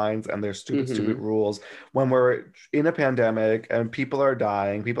deadlines and their stupid, stupid rules when we're in a pandemic and people are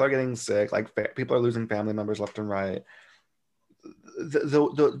dying, people are getting sick, like people are losing family members left and right.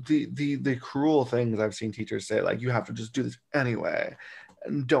 The cruel things I've seen teachers say, like, you have to just do this anyway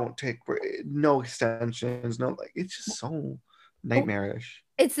and don't take no extensions, no, like it's just so nightmarish.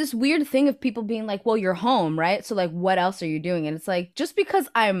 It's this weird thing of people being like, well, you're home, right? So, like, what else are you doing? And it's like, just because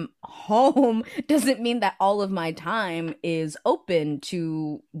I'm home doesn't mean that all of my time is open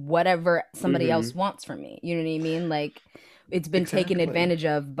to whatever somebody else wants from me. You know what I mean? Like, it's been taken advantage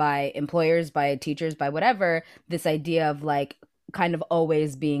of by employers, by teachers, by whatever, this idea of like kind of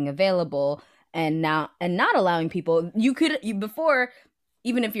always being available and not allowing people, before,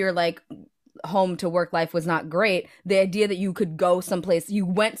 even if you're like, home to work life was not great, the idea that you could go someplace, you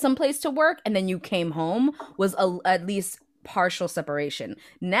went someplace to work and then you came home was at least partial separation.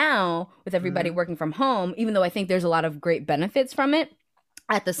 Now with everybody working from home, even though I think there's a lot of great benefits from it,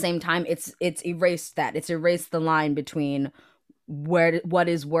 at the same time it's erased the line between what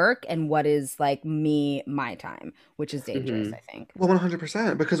is work and what is like my time, which is dangerous, I think. Well,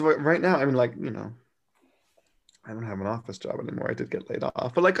 100%, because right now, I mean, like, I don't have an office job anymore. I did get laid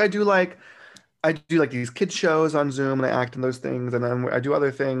off, but like I do like these kid shows on Zoom and I act in those things, and then I do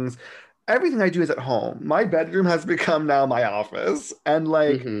other things. everything I do is at home. My bedroom has become now my office, and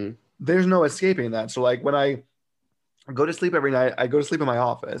like there's no escaping that. So like when I go to sleep every night, I go to sleep in my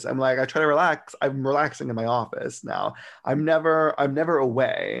office. I'm like, I try to relax. I'm relaxing in my office now. I'm never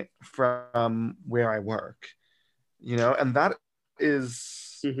away from where I work, you know, and that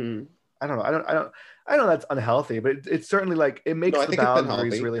is I don't know. I know that's unhealthy, but it's certainly like it makes the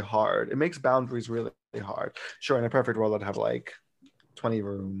boundaries really hard. It makes boundaries really hard. Sure, in a perfect world, I'd have like 20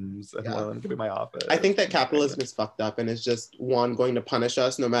 rooms and one could be my office. I think that capitalism is fucked up and is just going to punish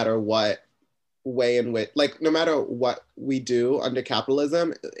us no matter what way in which, like, no matter what we do under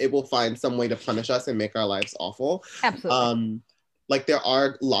capitalism, it will find some way to punish us and make our lives awful. Absolutely. Like there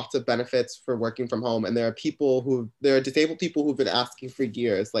are lots of benefits for working from home, and there are disabled people who've been asking for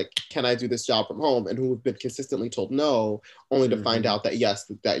years, like, can I do this job from home, and who've been consistently told no, only to find out that yes,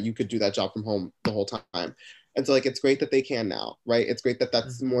 that you could do that job from home the whole time. And so like it's great that they can now, right? It's great that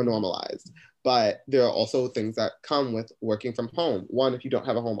that's more normalized. But there are also things that come with working from home. One, if you don't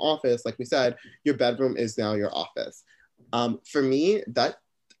have a home office, like we said, your bedroom is now your office. For me, that,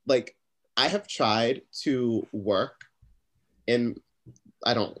 like, I have tried to work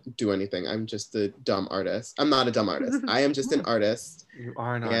I don't do anything. I'm just a dumb artist. I'm not a dumb artist. I am just an artist. You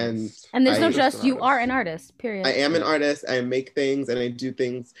are an artist. And there's no just, you are an artist, period. I am an artist. I make things and I do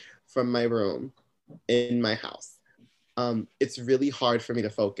things from my room in my house. It's really hard for me to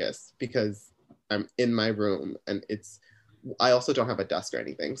focus because I'm in my room, and I also don't have a desk or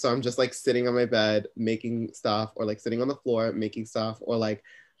anything. So I'm just like sitting on my bed making stuff, or like sitting on the floor making stuff, or like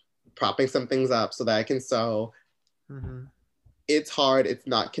propping some things up so that I can sew. It's hard. It's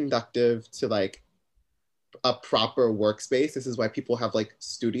not conductive to like a proper workspace. This is why people have like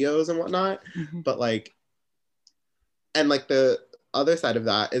studios and whatnot. But like, and like the other side of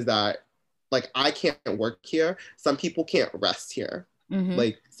that is that like I can't work here. Some people can't rest here.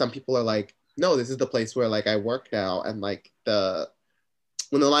 Like some people are like, no, this is the place where like I work now. And like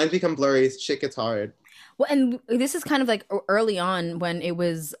when the lines become blurry, shit gets hard. Well, and this is kind of like early on when it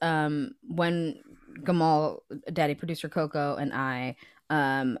was when Gamal, Daddy Producer Coco, and I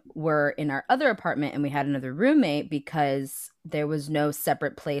were in our other apartment, and we had another roommate because there was no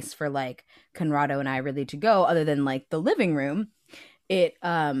separate place for like Conrado and I really to go other than like the living room. It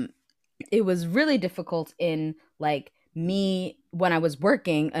was really difficult in like me when I was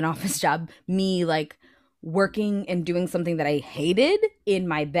working an office job, me like working and doing something that I hated in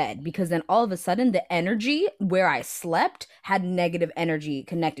my bed, because then all of a sudden the energy where I slept had negative energy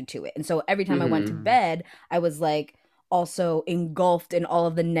connected to it. And so every time I went to bed, I was like also engulfed in all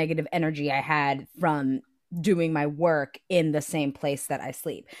of the negative energy I had from doing my work in the same place that I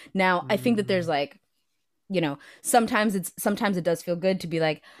sleep. Now, I think that there's like, you know, sometimes it does feel good to be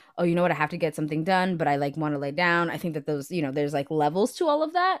like, oh, you know what, I have to get something done, but I like want to lay down. I think that those, you know, there's like levels to all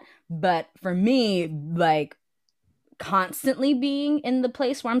of that. But for me, like constantly being in the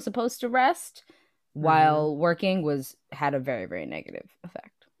place where I'm supposed to rest while working had a very, very negative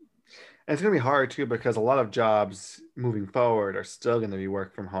effect. And it's going to be hard too, because a lot of jobs moving forward are still going to be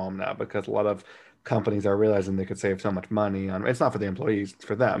work from home now, because a lot of companies are realizing they could save so much money on, it's not for the employees, it's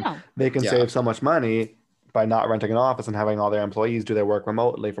for them. No. They can save so much money by not renting an office and having all their employees do their work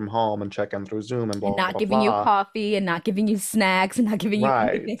remotely from home and check in through Zoom and blah, and not blah, giving blah. you coffee and not giving you snacks and not giving you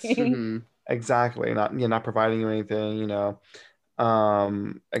anything. Exactly. Not providing you anything, you know.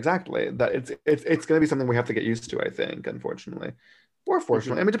 Exactly. That it's going to be something we have to get used to, I think, unfortunately. Or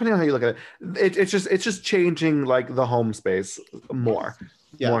fortunately. I mean, depending on how you look at it. It's just changing like the home space more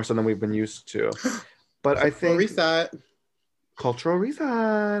so than we've been used to. But I think cultural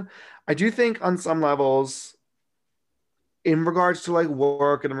reset. I do think on some levels, in regards to like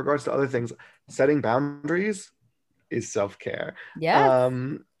work and in regards to other things, setting boundaries is self-care. Yeah.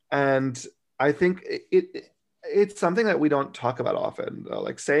 And I think it's something that we don't talk about often, though.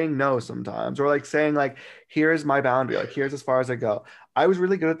 Like saying no sometimes, or like saying like, here's my boundary, like here's as far as I go. I was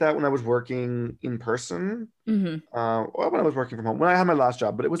really good at that when I was working in person. Or when I was working from home, when I had my last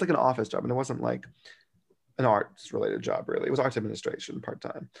job, but it was like an office job, and it wasn't like an arts related job, really. It was arts administration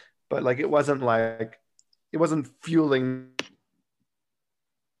part-time, but like it wasn't fueling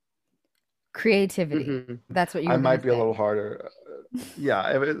creativity. That's what you I might be a little harder.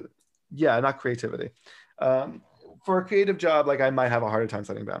 Not creativity. For a creative job, like I might have a harder time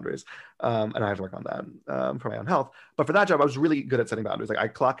setting boundaries, and I have to work on that for my own health. But for that job, I was really good at setting boundaries. Like I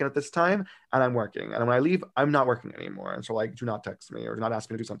clock in at this time and I'm working, and when I leave, I'm not working anymore. And so like, do not text me or do not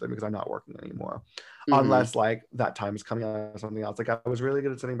ask me to do something because I'm not working anymore, unless like that time is coming out of something else. Like I was really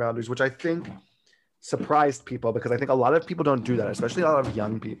good at setting boundaries, which I think surprised people, because I think a lot of people don't do that, especially a lot of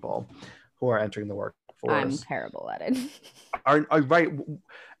young people who are entering the workforce. I'm terrible at it. Are right.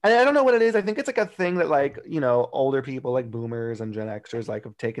 And I don't know what it is. I think it's like a thing that like, older people like boomers and Gen Xers like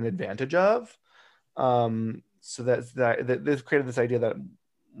have taken advantage of. So that they've created this idea that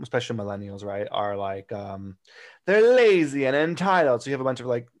especially millennials, right, are like they're lazy and entitled. So you have a bunch of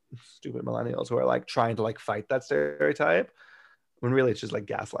like stupid millennials who are like trying to like fight that stereotype when really it's just like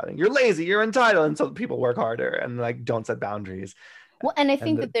gaslighting. You're lazy, you're entitled, and so people work harder and like don't set boundaries. Well, and I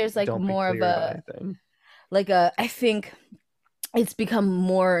think that there's like more of a I think it's become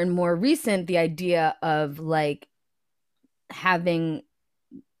more and more recent, the idea of like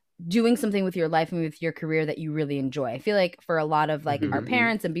doing something with your life and with your career that you really enjoy. I feel like for a lot of like our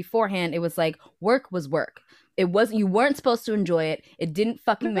parents and beforehand, it was like work was work. It wasn't, you weren't supposed to enjoy it. It didn't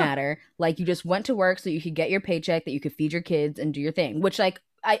fucking matter. Like you just went to work so you could get your paycheck, that you could feed your kids and do your thing, which like,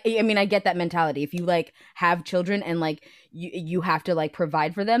 I mean, I get that mentality. If you like have children and like you have to like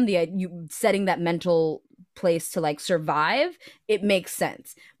provide for them, you setting that mental place to like survive, it makes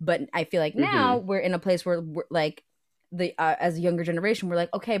sense. But I feel like now we're in a place where we're like, as a younger generation, we're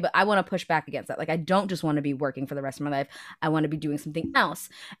like, okay, but I want to push back against that. Like, I don't just want to be working for the rest of my life. I want to be doing something else.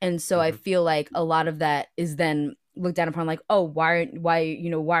 And so I feel like a lot of that is then looked down upon, like, oh, why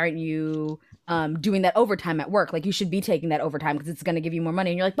aren't you doing that overtime at work? Like, you should be taking that overtime because it's going to give you more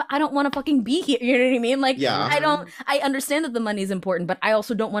money. And you're like, but I don't want to fucking be here. You know what I mean? Like, I understand that the money is important, but I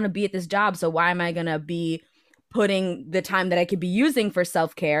also don't want to be at this job. So why am I going to be putting the time that I could be using for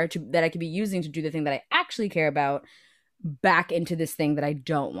self-care, that I could be using to do the thing that I actually care about, back into this thing that I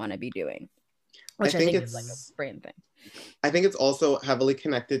don't want to be doing, which I think is like a brain thing. I think it's also heavily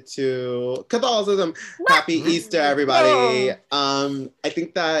connected to Catholicism. What? Happy Easter, everybody. I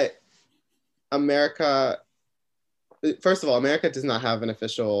think that America, first of all, America does not have an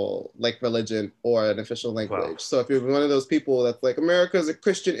official like religion or an official language. Wow. So if you're one of those people that's like, America is a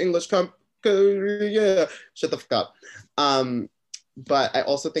Christian English country, yeah, shut the fuck up. But I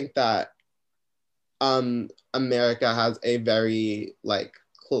also think that America has a very like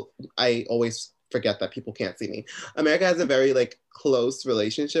I always forget that people can't see me. America has a very like close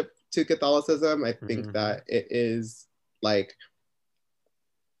relationship to Catholicism. I think that it is like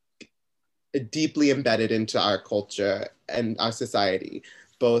deeply embedded into our culture and our society,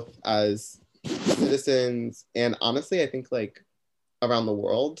 both as citizens and honestly, I think like around the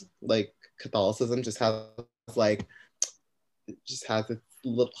world, like Catholicism just has its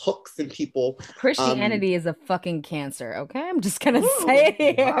little hooks in people. Christianity is a fucking cancer, okay? I'm just gonna say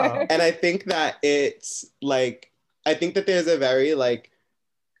it here. Wow. And I think that it's like, I think that there's a very like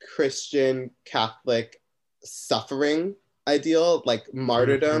Christian Catholic suffering ideal, like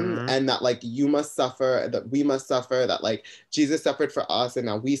martyrdom, and that like you must suffer, that we must suffer, that like Jesus suffered for us and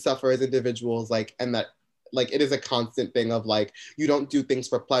now we suffer as individuals, like, and that like it is a constant thing of like, you don't do things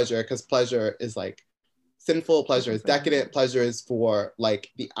for pleasure because pleasure is like sinful, pleasure is decadent, pleasure is for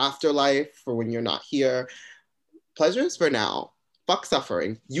like the afterlife, for when you're not here. Pleasure is for now. Fuck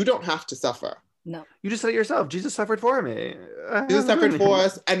suffering. You don't have to suffer. No. You just said it yourself. Jesus suffered for me. Jesus suffered for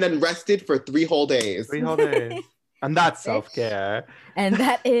us and then rested for 3 whole days. 3 whole days. And that's self-care. And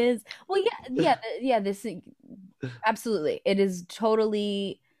that is, well, yeah, this, absolutely. It is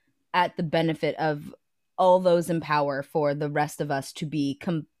totally at the benefit of all those in power for the rest of us to be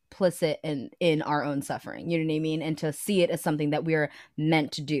complicit in our own suffering. You know what I mean? And to see it as something that we're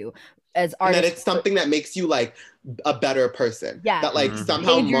meant to do. As artists, and that it's something that makes you like a better person. Yeah. That like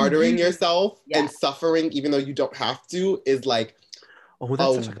somehow martyring yourself and suffering, even though you don't have to, is like, oh,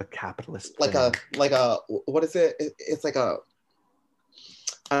 that's such like a capitalist like thing. like a what is it? It's like a,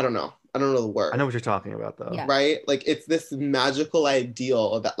 I don't know the word. I know what you're talking about though. Yeah. Right? Like it's this magical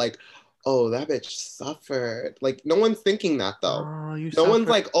ideal that like, oh, that bitch suffered. Like no one's thinking that though. Oh, you no one's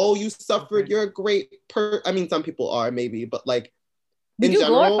like, oh, you suffered. You're a great I mean, some people are maybe, but like we do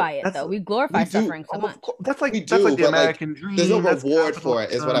glorify it though. We glorify suffering so much. That's like the American dream. There's no reward for it,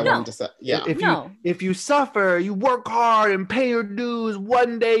 is what I wanted to say. Yeah. If you suffer, you work hard and pay your dues,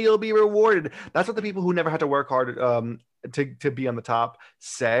 one day you'll be rewarded. That's what the people who never had to work hard to be on the top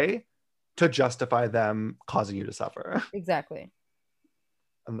say, to justify them causing you to suffer. Exactly.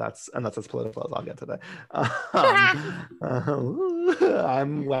 And that's as political as I'll get today. I'm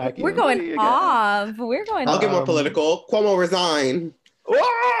wacky. We're going off. I'll get more political. Cuomo resign.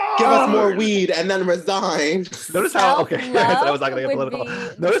 Give us more weed and then resign. Notice how I was not gonna get political.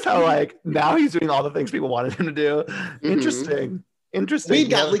 Notice how like now he's doing all the things people wanted him to do. Interesting.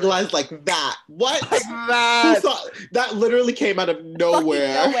 Weed got legalized like that. What? Like that. That literally came out of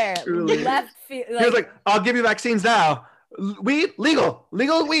nowhere. Left field. He was like, I'll give you vaccines now. Weed legal.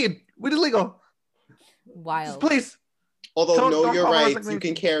 Weed is legal. Wild. Please. Although know your rights, technically- you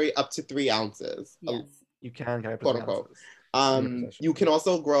can carry up to 3 ounces. Yes. You can carry up to Quote 3 unquote. ounces in your possession. You can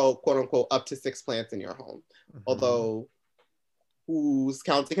also grow, quote unquote, up to 6 plants in your home. Although, who's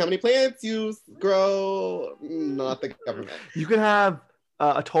counting how many plants you grow? Not the government. You can have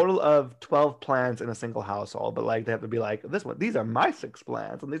a total of 12 plants in a single household, but like they have to be like, this one, these are my 6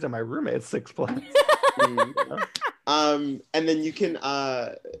 plants, and these are my roommate's 6 plants. And then you can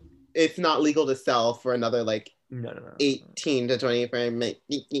it's not legal to sell for another like No. 18 to 24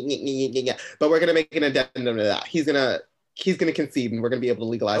 but we're gonna make an addendum to that. He's gonna concede, and we're gonna be able to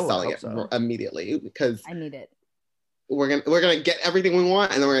legalize selling it immediately, because I need it. we're gonna get everything we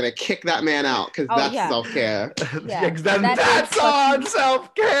want, and then we're gonna kick that man out, because that's self-care. Yeah, that's on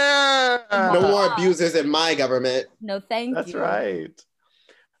self-care. No more abusers in my government. No, thank you. That's right.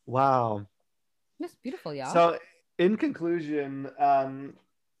 Wow. That's beautiful, y'all. So in conclusion,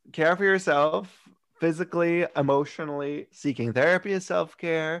 care for yourself physically, emotionally. Seeking therapy is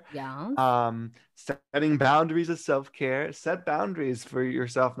self-care. Yeah. Setting boundaries is self-care. Set boundaries for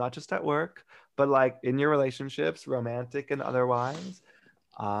yourself, not just at work, but like in your relationships, romantic and otherwise.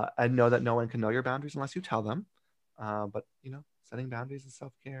 And know that no one can know your boundaries unless you tell them. But setting boundaries is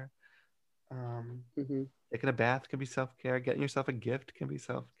self-care. Taking a bath can be self-care. Getting yourself a gift can be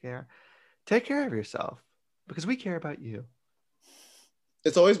self-care. Take care of yourself, because we care about you.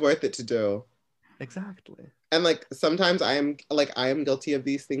 It's always worth it to do. Exactly. And like sometimes I am guilty of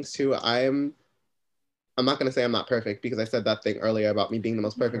these things too. I'm not gonna say I'm not perfect, because I said that thing earlier about me being the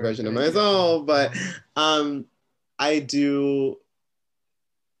most perfect version of myself, but I do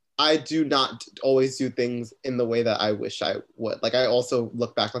not always do things in the way that I wish I would. Like I also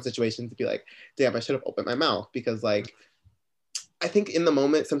look back on situations and be like, damn, I should have opened my mouth, because like I think in the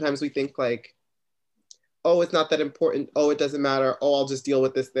moment sometimes we think like, oh, it's not that important. Oh, it doesn't matter. Oh, I'll just deal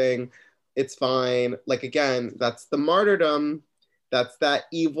with this thing. It's fine. Like, again, that's the martyrdom. That's that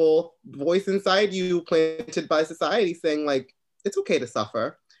evil voice inside you planted by society saying like, it's okay to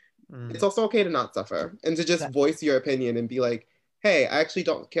suffer. It's also okay to not suffer, and to just voice your opinion and be like, hey, I actually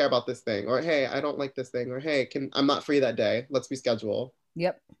don't care about this thing, or hey, I don't like this thing, or hey, I'm not free that day. Let's reschedule.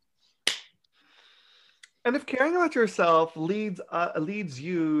 Yep. And if caring about yourself leads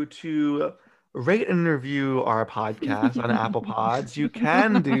you to rate and review our podcast on Apple Pods, you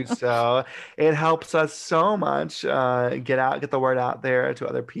can do so. It helps us so much get the word out there to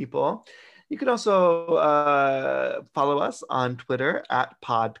other people. You can also follow us on Twitter at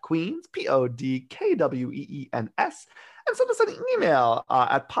PodQueens, PodKweens, and send us an email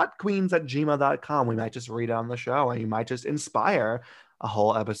at podqueens@gmail.com. We might just read it on the show, and you might just inspire a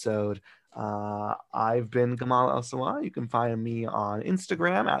whole episode. I've been Gamal El Sawa. You can find me on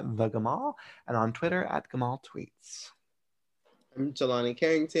Instagram at the Gamal and on Twitter at Gamal Tweets. I'm Jelani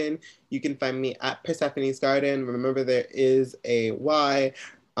Carrington. You can find me at Persephone's Garden. Remember, there is a Y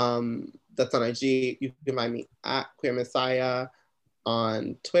that's on IG. You can find me at Queer Messiah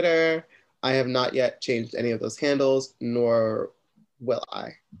on Twitter. I have not yet changed any of those handles, nor will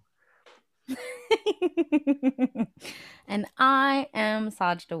I. And I am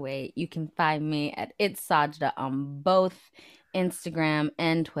Sajda Wait. You can find me at It's Sajda on both Instagram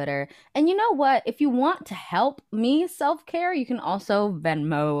and Twitter. And you know what? If you want to help me self-care, you can also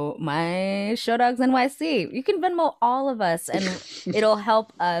Venmo my Show Dogs NYC. You can Venmo all of us, and it'll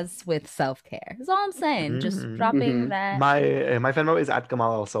help us with self-care. That's all I'm saying. Just dropping that. My Venmo is at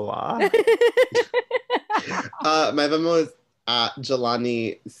Gamal El Sawa. My Venmo is at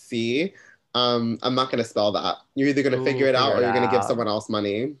Jelani C. I'm not gonna spell that. You're either gonna figure it out, or you're gonna give someone else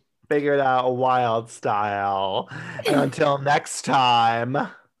money. Figure it out, wild style. And until next time.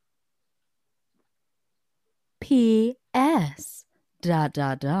 P.S. ...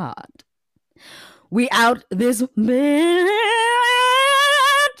 We out this bitch.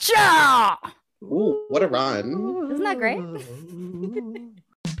 Ooh, what a run. Isn't that great?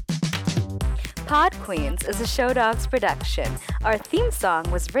 Pod Queens is a Show Dogs production. Our theme song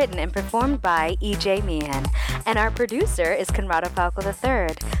was written and performed by E.J. Meehan, and our producer is Conrado Falco III.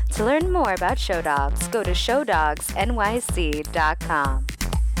 To learn more about Show Dogs, go to showdogsnyc.com.